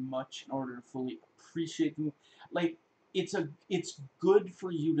understand very much in order to fully appreciate them. Like, it's good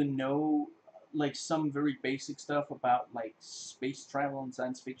for you to know like some very basic stuff about like space travel and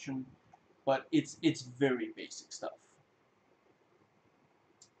science fiction, but it's very basic stuff.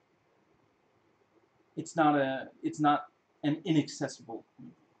 It's not an inaccessible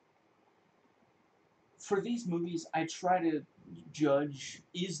movie. For these movies, I try to judge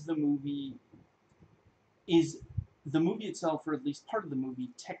is the movie itself, or at least part of the movie,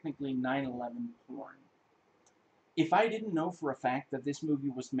 technically 9/11 porn. If I didn't know for a fact that this movie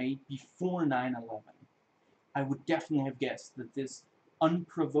was made before 9/11, I would definitely have guessed that this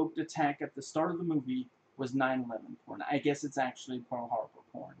unprovoked attack at the start of the movie was 9/11 porn. I guess it's actually Pearl Harbor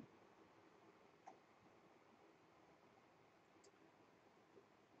porn.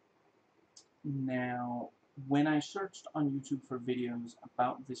 Now, when I searched on YouTube for videos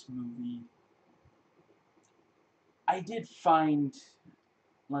about this movie, I did find,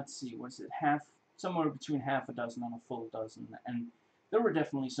 let's see, was it somewhere between half a dozen and a full dozen, and there were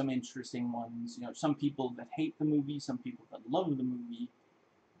definitely some interesting ones. Some people that hate the movie, some people that love the movie,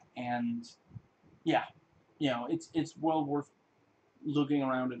 and yeah, it's well worth looking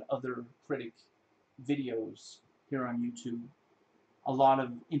around at other critic videos here on YouTube. A lot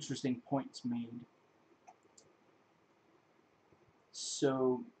of interesting points made.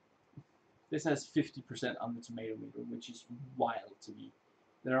 So this has 50% on the tomato meter, which is wild to me.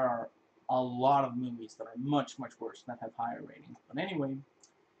 There are a lot of movies that are much, much worse that have higher ratings. But anyway,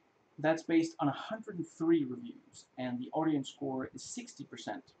 that's based on 103 reviews, and the audience score is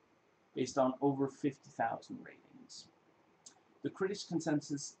 60% based on over 50,000 ratings. The critics'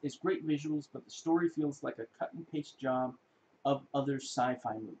 consensus is great visuals, but the story feels like a cut and paste job of other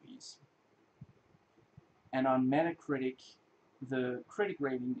sci-fi movies. And on Metacritic, the critic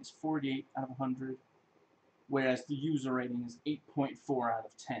rating is 48 out of 100, whereas the user rating is 8.4 out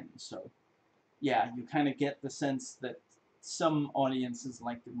of 10. So, yeah, you kind of get the sense that some audiences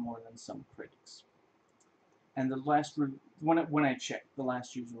liked it more than some critics. And the last when I checked, the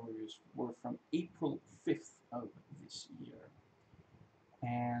last user reviews were from April 5th of this year.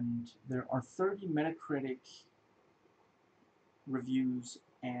 And there are 30 Metacritic reviews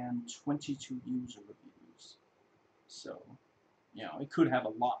and 22 user reviews. So, it could have a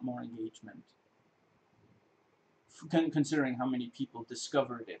lot more engagement, considering how many people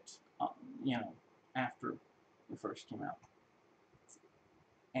discovered it, after it first came out.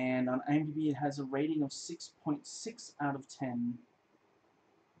 And on IMDb, it has a rating of 6.6 out of 10,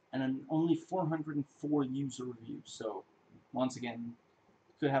 and only 404 user reviews. So, once again,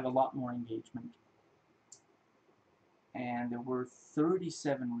 could have a lot more engagement. And there were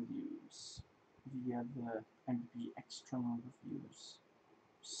 37 reviews via the IMDb external reviews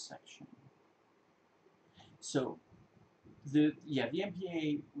section. So, the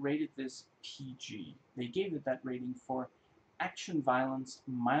MPA rated this PG. They gave it that rating for action, violence,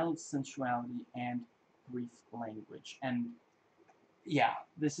 mild sensuality, and brief language. And yeah,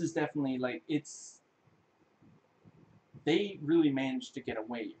 this is definitely like they really managed to get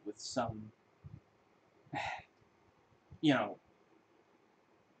away with some, you know,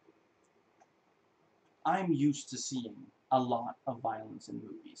 I'm used to seeing a lot of violence in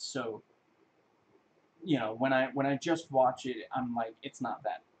movies, so when I just watch it, I'm like, it's not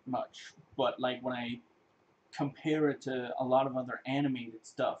that much. But like when I compare it to a lot of other animated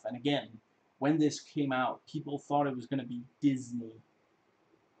stuff, and again, when this came out, people thought it was going to be Disney.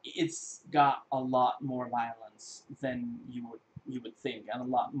 It's got a lot more violence than you would think, and a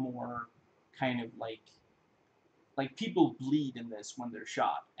lot more kind of like people bleed in this when they're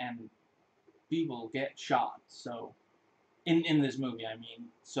shot, and people get shot. So in this movie, I mean,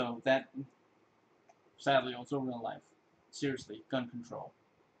 so that sadly also real life. Seriously, gun control.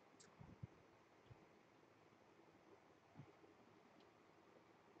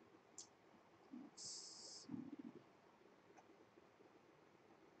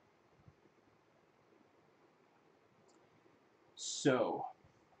 So,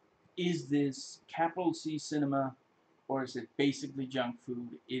 is this capital C cinema or is it basically junk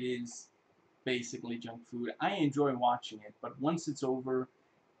food? It is basically junk food. I enjoy watching it, but once it's over,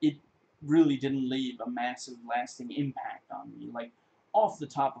 it really didn't leave a massive lasting impact on me. Like, off the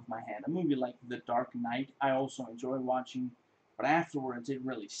top of my head, a movie like The Dark Knight, I also enjoy watching, but afterwards it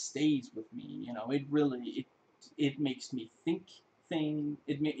really stays with me. It makes me think things.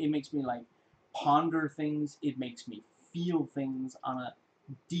 It makes me like ponder things. It makes me feel things on a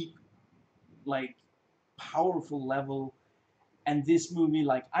deep, like, powerful level. And this movie,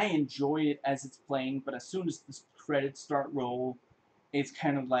 like, I enjoy it as it's playing, but as soon as the credits start roll, it's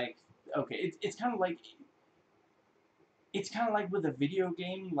kind of like, okay, it's kind of like with a video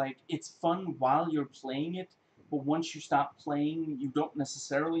game. Like, it's fun while you're playing it, but once you stop playing, you don't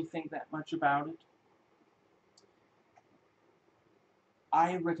necessarily think that much about it.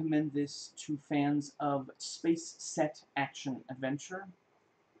 I recommend this to fans of space set action adventure.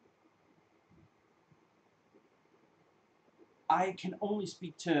 I can only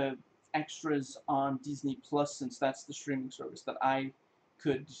speak to extras on Disney Plus since that's the streaming service that I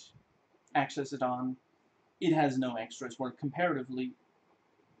could access it on. It has no extras, where comparatively,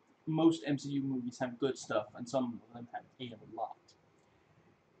 most MCU movies have good stuff, and some of them have a lot.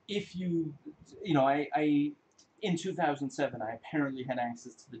 If I in 2007, I apparently had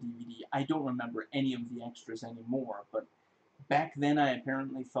access to the DVD. I don't remember any of the extras anymore, but back then I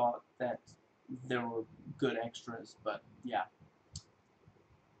apparently thought that there were good extras, but yeah.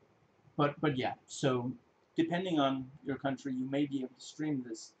 But yeah, so depending on your country, you may be able to stream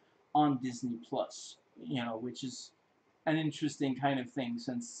this on Disney Plus, which is an interesting kind of thing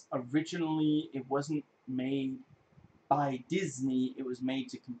since originally it wasn't made by Disney, it was made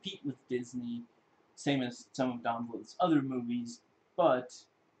to compete with Disney, same as some of Don Bluth's other movies, but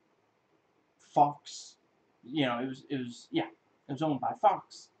Fox, it was owned by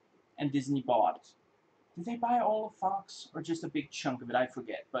Fox, and Disney bought it. Did they buy all of Fox or just a big chunk of it? I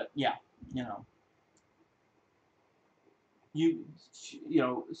forget, but yeah, you know, you you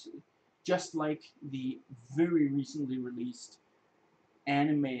know, just like the very recently released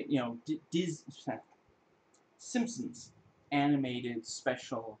anime, Simpsons animated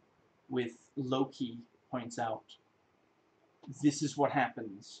special with Loki points out, this is what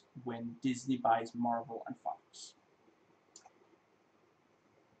happens when Disney buys Marvel and Fox.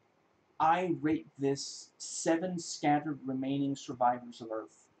 I rate this 7 scattered remaining survivors of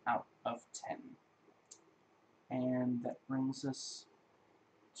Earth out of 10. And that brings us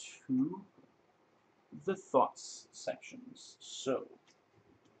to the thoughts sections. So,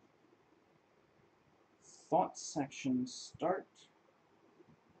 thoughts section start.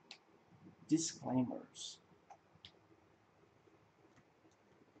 Disclaimers.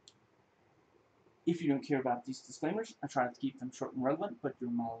 If you don't care about these disclaimers, I try to keep them short and relevant, but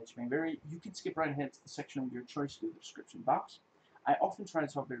your mileage may vary. You can skip right ahead to the section of your choice through the description box. I often try to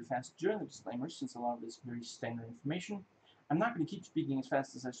talk very fast during the disclaimers, since a lot of it is very standard information. I'm not going to keep speaking as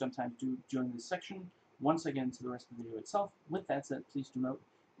fast as I sometimes do during this section once I get into the rest of the video itself. With that said, please do note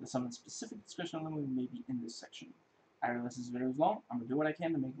that some of the specific discussion on the movie may be in this section. I realize this video is long. I'm going to do what I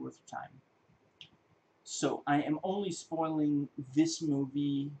can to make it worth your time. So, I am only spoiling this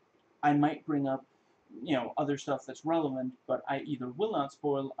movie. I might bring up other stuff that's relevant, but I either will not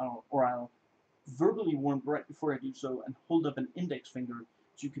spoil or I'll verbally warn right before I do so and hold up an index finger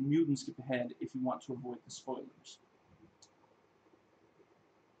so you can mute and skip ahead if you want to avoid the spoilers.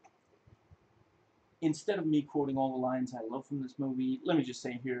 Instead of me quoting all the lines I love from this movie, let me just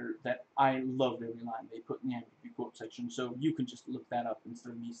say here that I loved every line they put in the IMDb quote section, so you can just look that up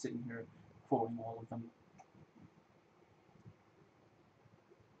instead of me sitting here quoting all of them.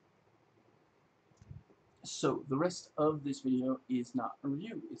 So, the rest of this video is not a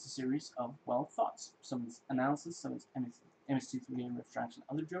review, it's a series of, well, thoughts. Some is analysis, some is MST3A riff and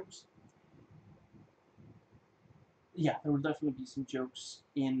other jokes. Yeah, there will definitely be some jokes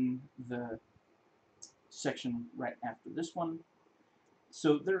in the section right after this one.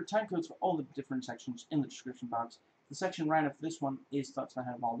 So there are time codes for all the different sections in the description box. The section right after this one is thoughts I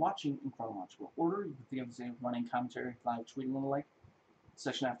have while watching in chronological order. You can think of it as a running commentary, live tweeting, and the like. The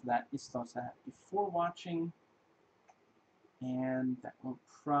section after that is thoughts I have before watching, and that will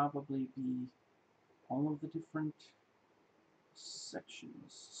probably be all of the different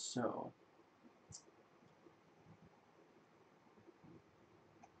sections. So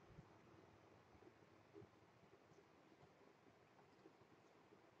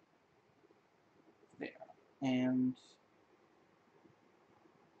there. And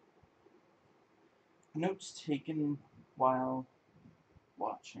notes taken while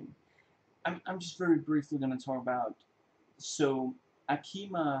watching. I'm just very briefly going to talk about, so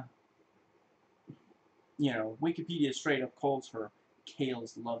Akima, Wikipedia straight up calls her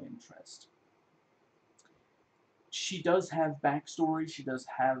Kale's love interest. She does have backstory, she does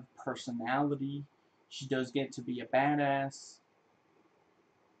have personality, she does get to be a badass.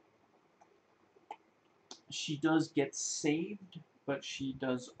 She does get saved, but she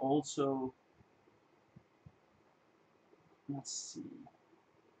does also, let's see,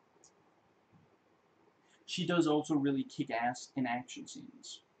 she does also really kick ass in action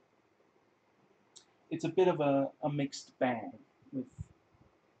scenes. It's a bit of a mixed bag with.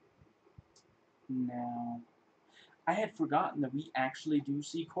 Now, I had forgotten that we actually do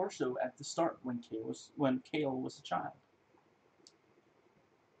see Corso at the start when Kale was a child.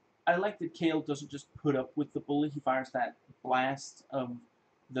 I like that Kale doesn't just put up with the bully. He fires that blast of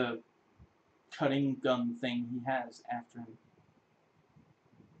the cutting gun thing he has after him.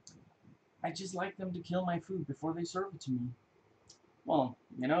 I just like them to kill my food before they serve it to me. Well,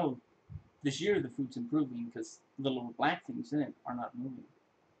 this year the food's improving because the little black things in it are not moving.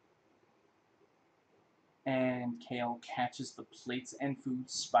 And Kale catches the plates and food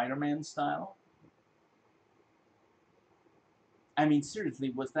Spider-Man style. I mean, seriously,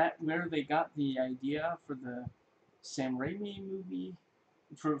 was that where they got the idea for the Sam Raimi movie?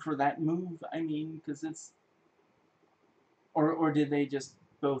 For that move, I mean, because it's... Or did they just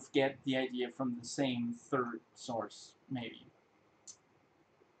both get the idea from the same third source, maybe?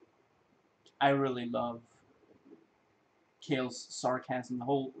 I really love Kale's sarcasm, the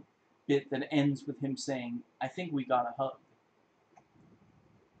whole bit that ends with him saying, "I think we got a hug."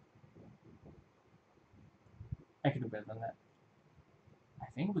 I could do better than that. I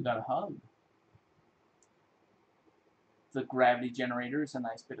think we got a hug. The gravity generator is a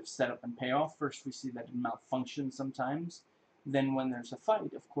nice bit of setup and payoff. First, we see that it malfunctions sometimes. Then, when there's a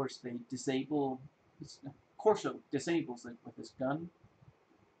fight, of course, they disable. Corso disables it with his gun.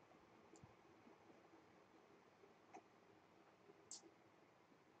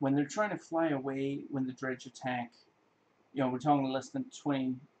 When they're trying to fly away, when the dredge attack, we're talking less than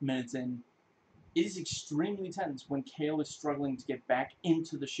 20 minutes in. It is extremely tense when Kale is struggling to get back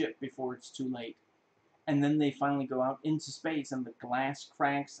into the ship before it's too late. And then they finally go out into space and the glass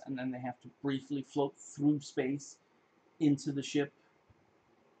cracks and then they have to briefly float through space into the ship.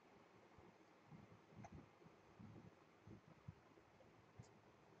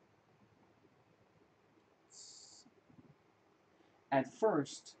 At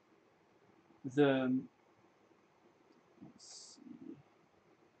first,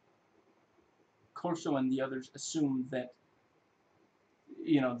 Corso and the others assume that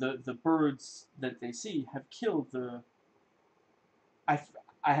the birds that they see have killed the. I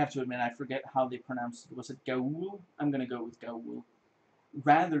have to admit I forget how they pronounced it. Was it Gaul? I'm gonna go with Gaul.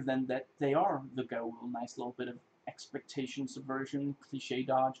 Rather than that they are the Gaul. Nice little bit of expectation subversion, cliche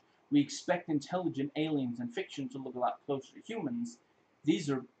dodge. We expect intelligent aliens in fiction to look a lot closer to humans. These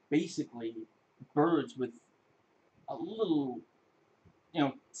are basically birds with a little,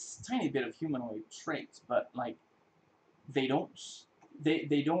 tiny bit of humanoid traits, but like they don't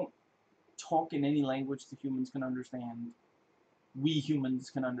they don't talk in any language the humans can understand. We humans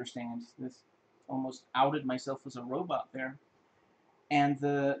can understand. This almost outed myself as a robot there. And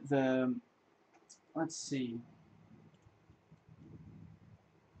the let's see.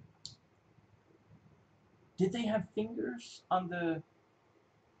 Did they have fingers on the?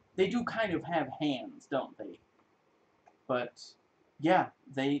 They do kind of have hands, don't they? But yeah,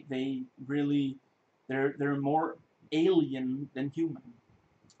 they really they're more alien than human.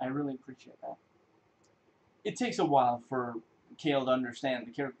 I really appreciate that. It takes a while for Kale to understand.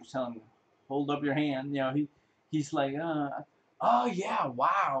 The character's telling him, "Hold up your hand." He's like, "Oh yeah,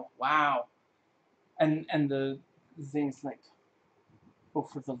 wow, wow," and the thing's like, "Oh,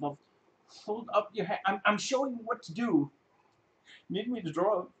 for the love, hold up your hand. I'm showing you what to do. You need me to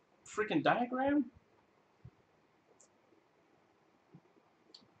draw a freaking diagram?"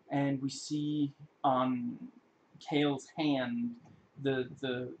 And we see on Kale's hand, the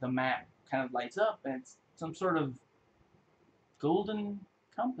map kind of lights up, and it's some sort of golden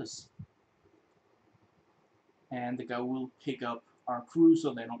compass. And the go will pick up our crew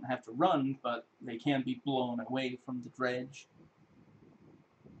so they don't have to run, but they can be blown away from the dredge.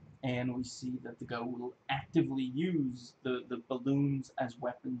 And we see that the go will actively use the balloons as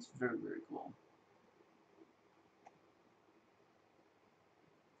weapons. Very, very cool.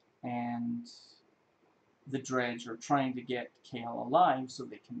 And the dredge are trying to get Kale alive so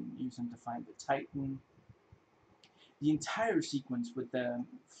they can use him to find the Titan. The entire sequence with them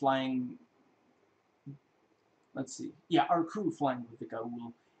flying, let's see, yeah, our crew flying with the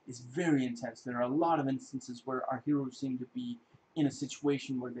Gaul is very intense. There are a lot of instances where our heroes seem to be in a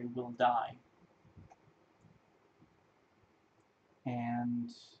situation where they will die. And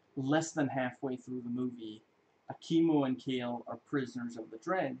less than halfway through the movie, Akimo and Kale are prisoners of the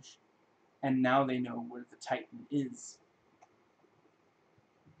dredge, and now they know where the Titan is.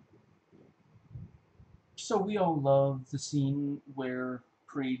 So we all love the scene where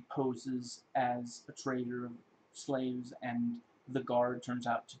Creed poses as a trader of slaves and the guard turns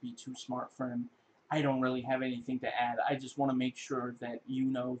out to be too smart for him. I don't really have anything to add. I just want to make sure that you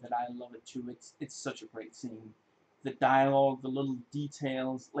know that I love it too. It's such a great scene. The dialogue, the little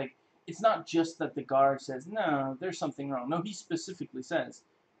details, like it's not just that the guard says, "No, there's something wrong." No, he specifically says,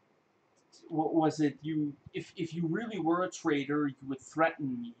 "What was it? If you really were a traitor, you would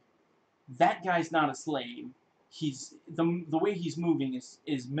threaten me. That guy's not a slave. He's the way he's moving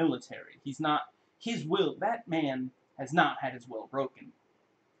is military. He's not his will. That man has not had his will broken.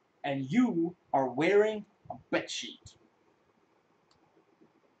 And you are wearing a bedsheet."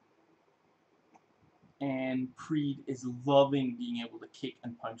 And Creed is loving being able to kick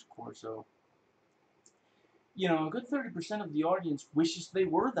and punch Corso. You know, a good 30% of the audience wishes they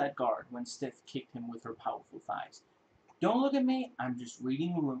were that guard when Stith kicked him with her powerful thighs. Don't look at me, I'm just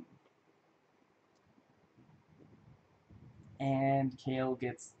reading the room. And Kale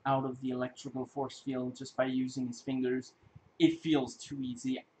gets out of the electrical force field just by using his fingers. It feels too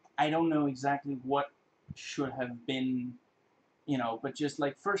easy. I don't know exactly what should have been, you know, but just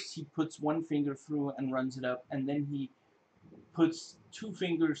like first he puts one finger through and runs it up, and then he puts two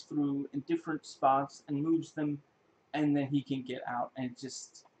fingers through in different spots and moves them, and then he can get out. And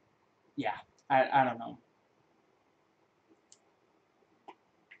just, yeah, I don't know.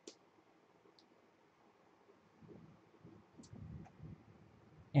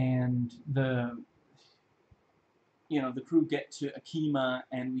 And the crew get to Akima,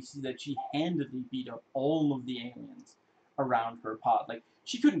 and we see that she handedly beat up all of the aliens around her pod. Like,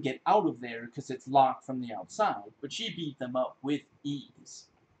 she couldn't get out of there because it's locked from the outside, but she beat them up with ease.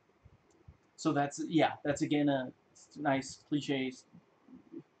 So that's again a nice cliche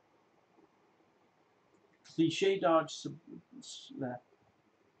dodge,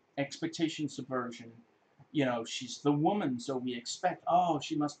 expectation subversion. You know, she's the woman, so we expect, oh,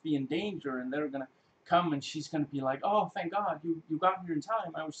 she must be in danger, and they're gonna come, and she's gonna be like, oh, thank God, you got here in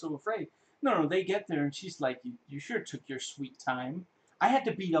time. I was so afraid. No, they get there, and she's like, you sure took your sweet time. I had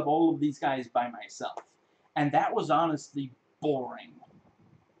to beat up all of these guys by myself, and that was honestly boring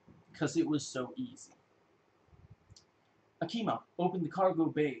because it was so easy. Akima, open the cargo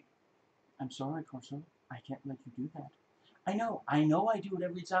bay. I'm sorry, Corso. I can't let you do that. I know I do it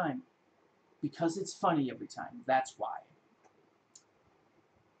every time. Because it's funny every time. That's why.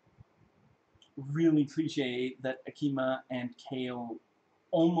 Really cliche that Akima and Kale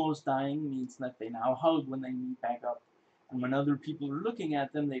almost dying means that they now hug when they meet back up. And when other people are looking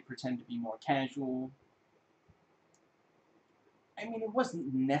at them, they pretend to be more casual. I mean, it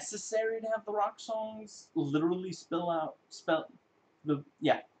wasn't necessary to have the rock songs literally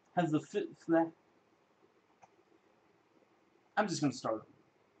have the fit for that. I'm just gonna start.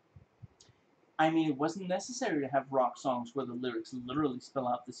 I mean, it wasn't necessary to have rock songs where the lyrics literally spell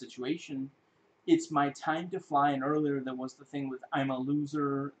out the situation. It's my time to fly, and earlier there was the thing with I'm a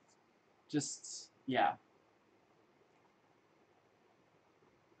loser. Just, yeah.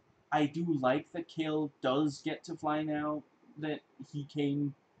 I do like that Kale does get to fly now that he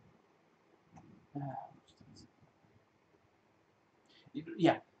came.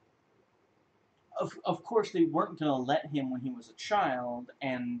 Yeah. Of course, they weren't going to let him when he was a child,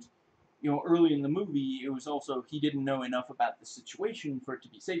 and early in the movie, it was also he didn't know enough about the situation for it to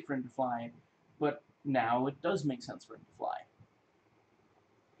be safe for him to fly, but now it does make sense for him to fly.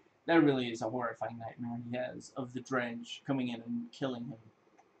 That really is a horrifying nightmare he has of the dredge coming in and killing him.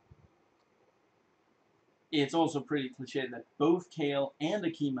 It's also pretty cliche that both Kale and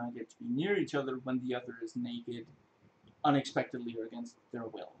Akima get to be near each other when the other is naked, unexpectedly or against their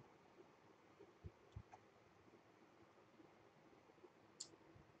will.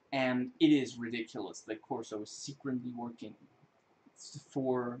 and it is ridiculous that Corso is secretly working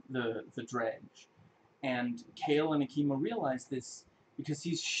for the dredge. And Kale and Akima realize this because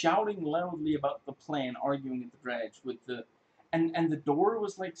he's shouting loudly about the plan, arguing at the dredge with the, and the door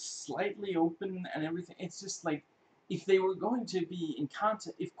was like slightly open and everything. It's just like, if they were going to be in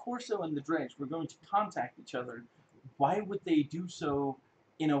contact, if Corso and the dredge were going to contact each other, why would they do so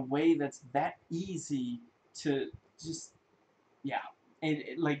in a way that's that easy to just, yeah,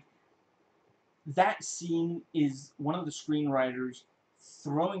 like that scene is one of the screenwriters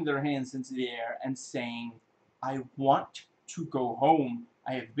throwing their hands into the air and saying, I want to go home.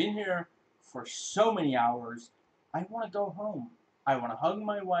 I have been here for so many hours. I want to go home. I want to hug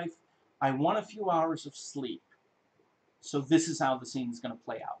my wife. I want a few hours of sleep. So this is how the scene is going to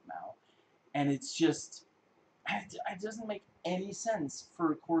play out now. And it's just, it doesn't make any sense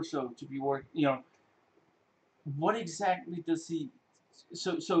for Corso to be working, what exactly does he,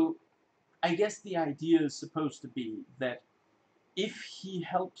 so I guess the idea is supposed to be that if he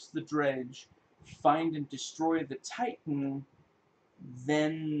helps the dredge find and destroy the Titan,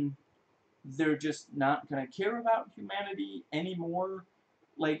 then they're just not going to care about humanity anymore.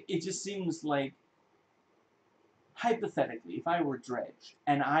 Like, it just seems like, hypothetically, if I were Dredge,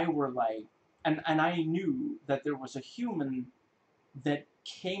 and I were like, and I knew that there was a human that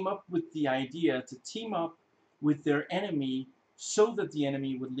came up with the idea to team up with their enemy so that the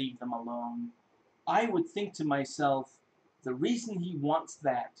enemy would leave them alone, I would think to myself, the reason he wants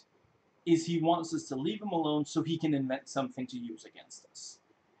that is he wants us to leave him alone so he can invent something to use against us.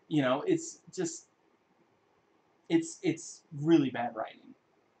 It's just, it's really bad writing.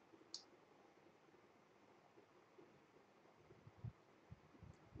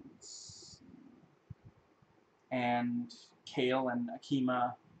 And Kale and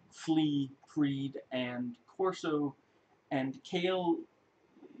Akima flee Creed and Corso, and Kale,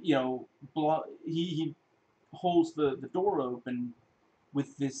 he holds the door open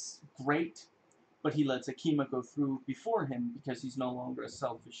with this grate, but he lets Akima go through before him because he's no longer as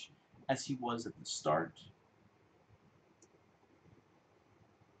selfish as he was at the start.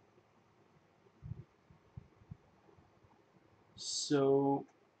 So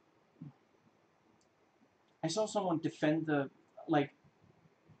I saw someone defend like,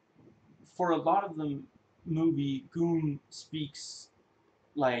 for a lot of the movie, Goon speaks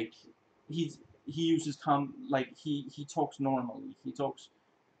like he uses like he talks normally. He talks,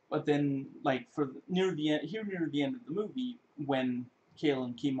 but then like near the end of the movie, when Kale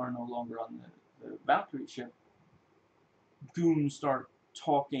and Kim are no longer on the Valkyrie ship, Goon start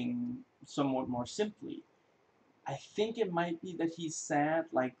talking somewhat more simply. I think it might be that he's sad,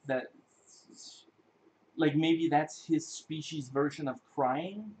 like that, like maybe that's his species version of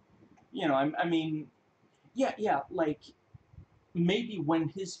crying. I mean, yeah, yeah, like maybe when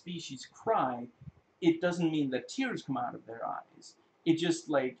his species cry, it doesn't mean that tears come out of their eyes. It just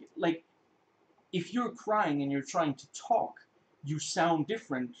like if you're crying and you're trying to talk, you sound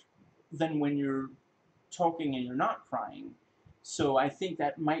different than when you're talking and you're not crying. So I think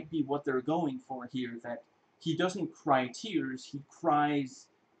that might be what they're going for here, that he doesn't cry tears, he cries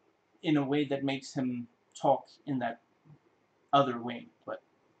in a way that makes him talk in that other way. But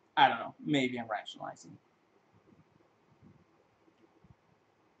I don't know, maybe I'm rationalizing.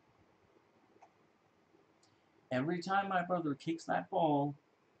 Every time my brother kicks that ball,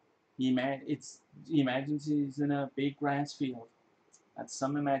 he imagines he's in a big grass field. That's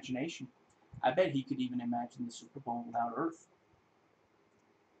some imagination. I bet he could even imagine the Super Bowl without Earth.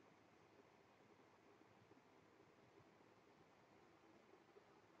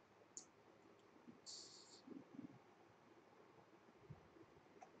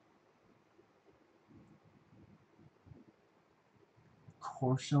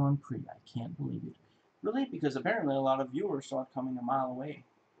 Corso and Pre, I can't believe it. Really? Because apparently a lot of viewers saw it coming a mile away,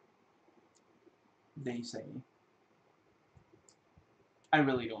 they say. I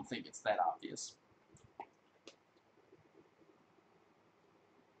really don't think it's that obvious.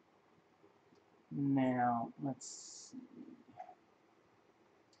 Now, let's see.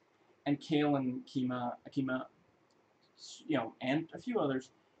 And Kale and Akima, and a few others,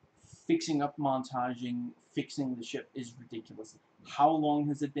 fixing up montaging, fixing the ship is ridiculous. How long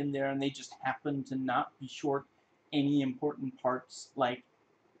has it been there? And they just happen to not be short any important parts. Like,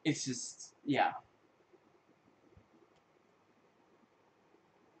 it's just, yeah.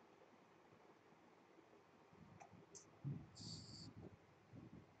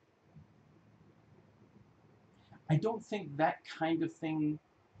 I don't think that kind of thing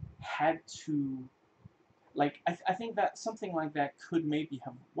had to, like, I think that something like that could maybe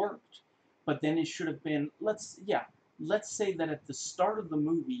have worked, but then it should have been, yeah, let's say that at the start of the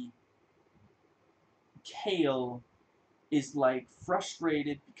movie, Kale is like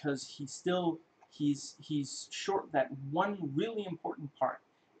frustrated because he's short that one really important part,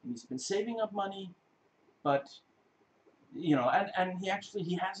 and he's been saving up money, but and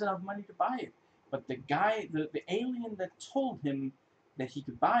he has enough money to buy it. But the guy, the alien that told him that he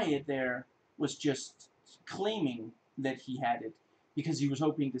could buy it there was just claiming that he had it because he was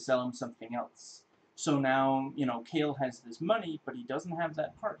hoping to sell him something else. So now, Kale has this money, but he doesn't have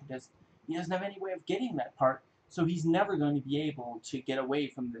that part. He doesn't have any way of getting that part, so he's never going to be able to get away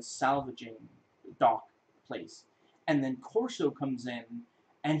from this salvaging dock place. And then Corso comes in,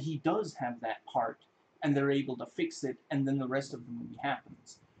 and he does have that part, and they're able to fix it, and then the rest of the movie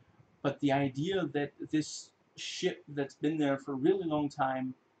happens. But the idea that this ship that's been there for a really long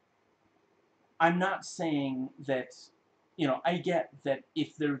time, I'm not saying that, I get that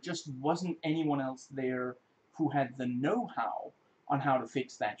if there just wasn't anyone else there who had the know-how on how to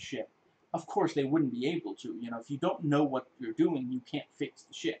fix that ship, of course they wouldn't be able to. If you don't know what you're doing, you can't fix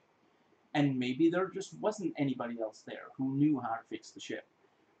the ship. And maybe there just wasn't anybody else there who knew how to fix the ship.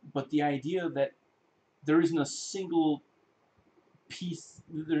 But the idea that there isn't a single piece,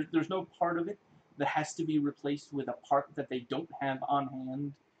 there's no part of it that has to be replaced with a part that they don't have on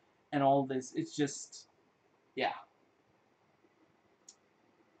hand, and all this, it's just, yeah.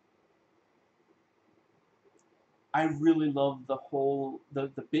 I really love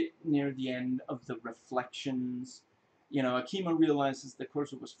the bit near the end of the reflections. Akima realizes that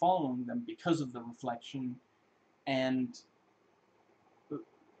Corso was following them because of the reflection, and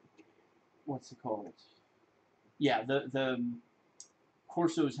what's it called? Yeah, the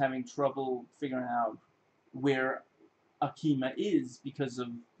Corso is having trouble figuring out where Akima is because of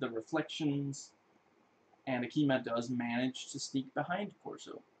the reflections, and Akima does manage to sneak behind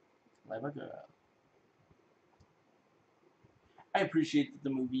Corso. Clever girl. I appreciate that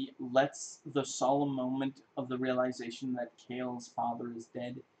the movie lets the solemn moment of the realization that Kale's father is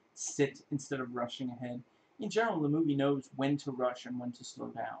dead sit instead of rushing ahead. In general, the movie knows when to rush and when to slow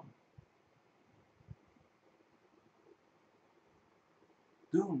down.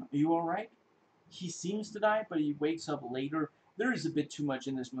 Goon, are you alright? He seems to die, but he wakes up later. There is a bit too much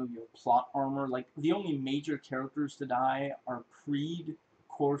in this movie of plot armor. Like, the only major characters to die are Creed,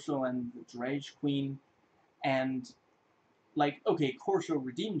 Corso, and the Dredge Queen. And, like, okay, Corso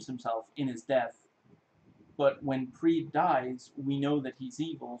redeems himself in his death, but when Creed dies, we know that he's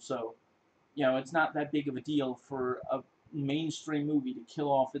evil, so, it's not that big of a deal for a mainstream movie to kill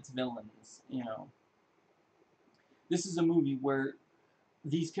off its villains. This is a movie where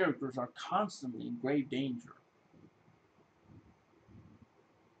these characters are constantly in grave danger.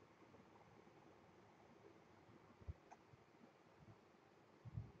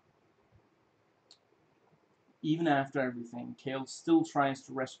 Even after everything, Kale still tries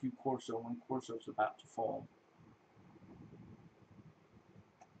to rescue Corso when Corso's about to fall.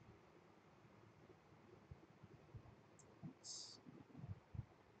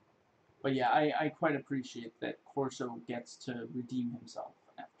 But yeah, I quite appreciate that Corso gets to redeem himself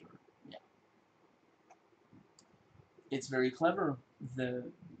after. Yeah, it's very clever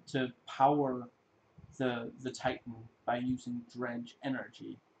to power the Titan by using dredge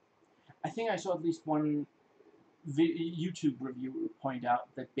energy. I think I saw at least one YouTube reviewer point out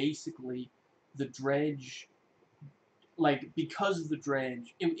that basically the dredge, like, because of the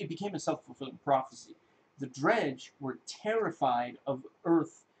dredge, it became a self-fulfilling prophecy. The dredge were terrified of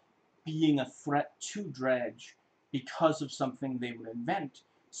Earth being a threat to dredge because of something they would invent.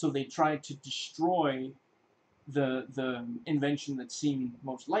 So they tried to destroy the invention that seemed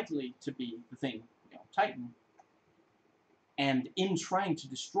most likely to be the thing, Titan. And in trying to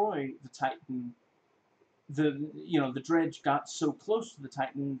destroy the Titan, the dredge got so close to the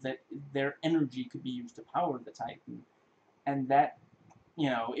Titan that their energy could be used to power the Titan, and that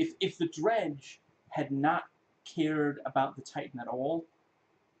if the dredge had not cared about the Titan at all,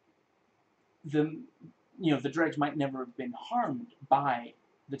 the the dredge might never have been harmed by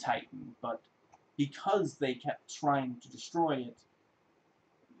the Titan, but because they kept trying to destroy it,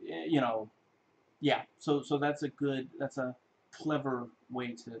 yeah. So that's a clever way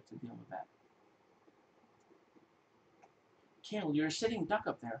to deal with that. Kale, you're a sitting duck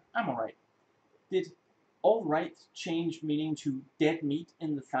up there. I'm alright. Did all right change meaning to dead meat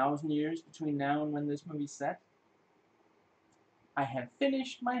in the 1,000 years between now and when this movie's set? I have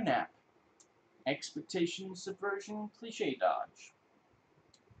finished my nap. Expectation subversion cliche dodge.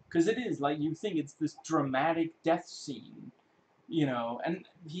 Because it is, like, you think it's this dramatic death scene, and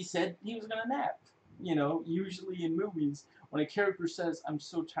he said he was gonna nap. Usually in movies, when a character says, I'm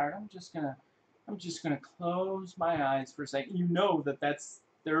so tired, I'm just gonna close my eyes for a second. You know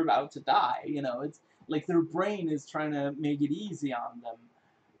they're about to die. You know, it's like their brain is trying to make it easy on them.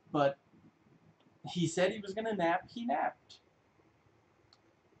 But he said he was gonna nap. He napped.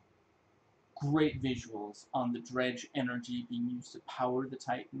 Great visuals on the dredge energy being used to power the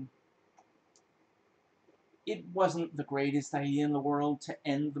Titan. It wasn't the greatest idea in the world to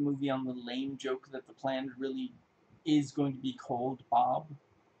end the movie on the lame joke that the planet really is going to be called Bob.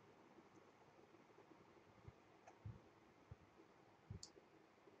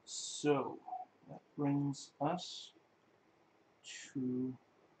 So, that brings us to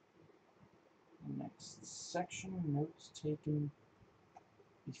the next section, notes taken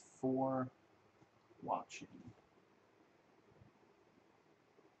before watching.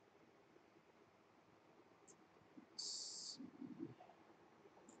 Let's see.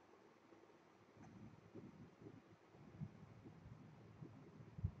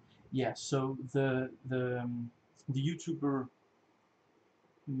 Yeah, so the YouTuber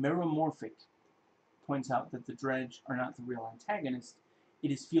Meromorphic points out that the dredge are not the real antagonist,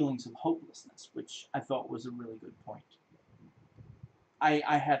 it is feelings of hopelessness, which I thought was a really good point.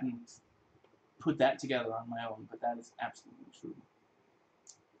 I hadn't put that together on my own, but that is absolutely true.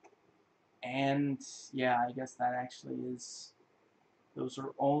 And yeah, I guess that actually is, those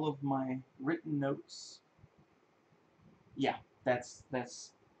are all of my written notes. Yeah, that's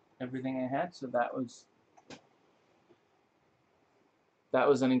everything I had. So that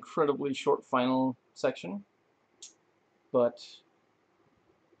was an incredibly short final section, but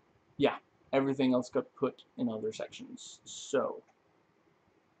yeah, everything else got put in other sections. So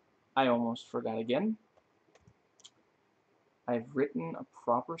I almost forgot again. I've written a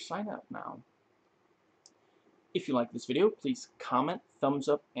proper sign out now. If you like this video, please comment, thumbs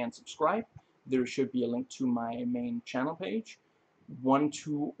up, and subscribe. There should be a link to my main channel page, 1,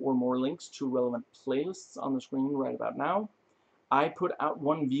 2, or more links to relevant playlists on the screen right about now. I put out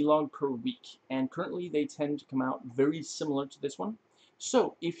one vlog per week, and currently they tend to come out very similar to this one.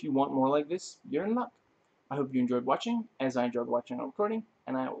 So if you want more like this, you're in luck. I hope you enjoyed watching, as I enjoyed watching and recording,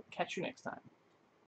 and I will catch you next time.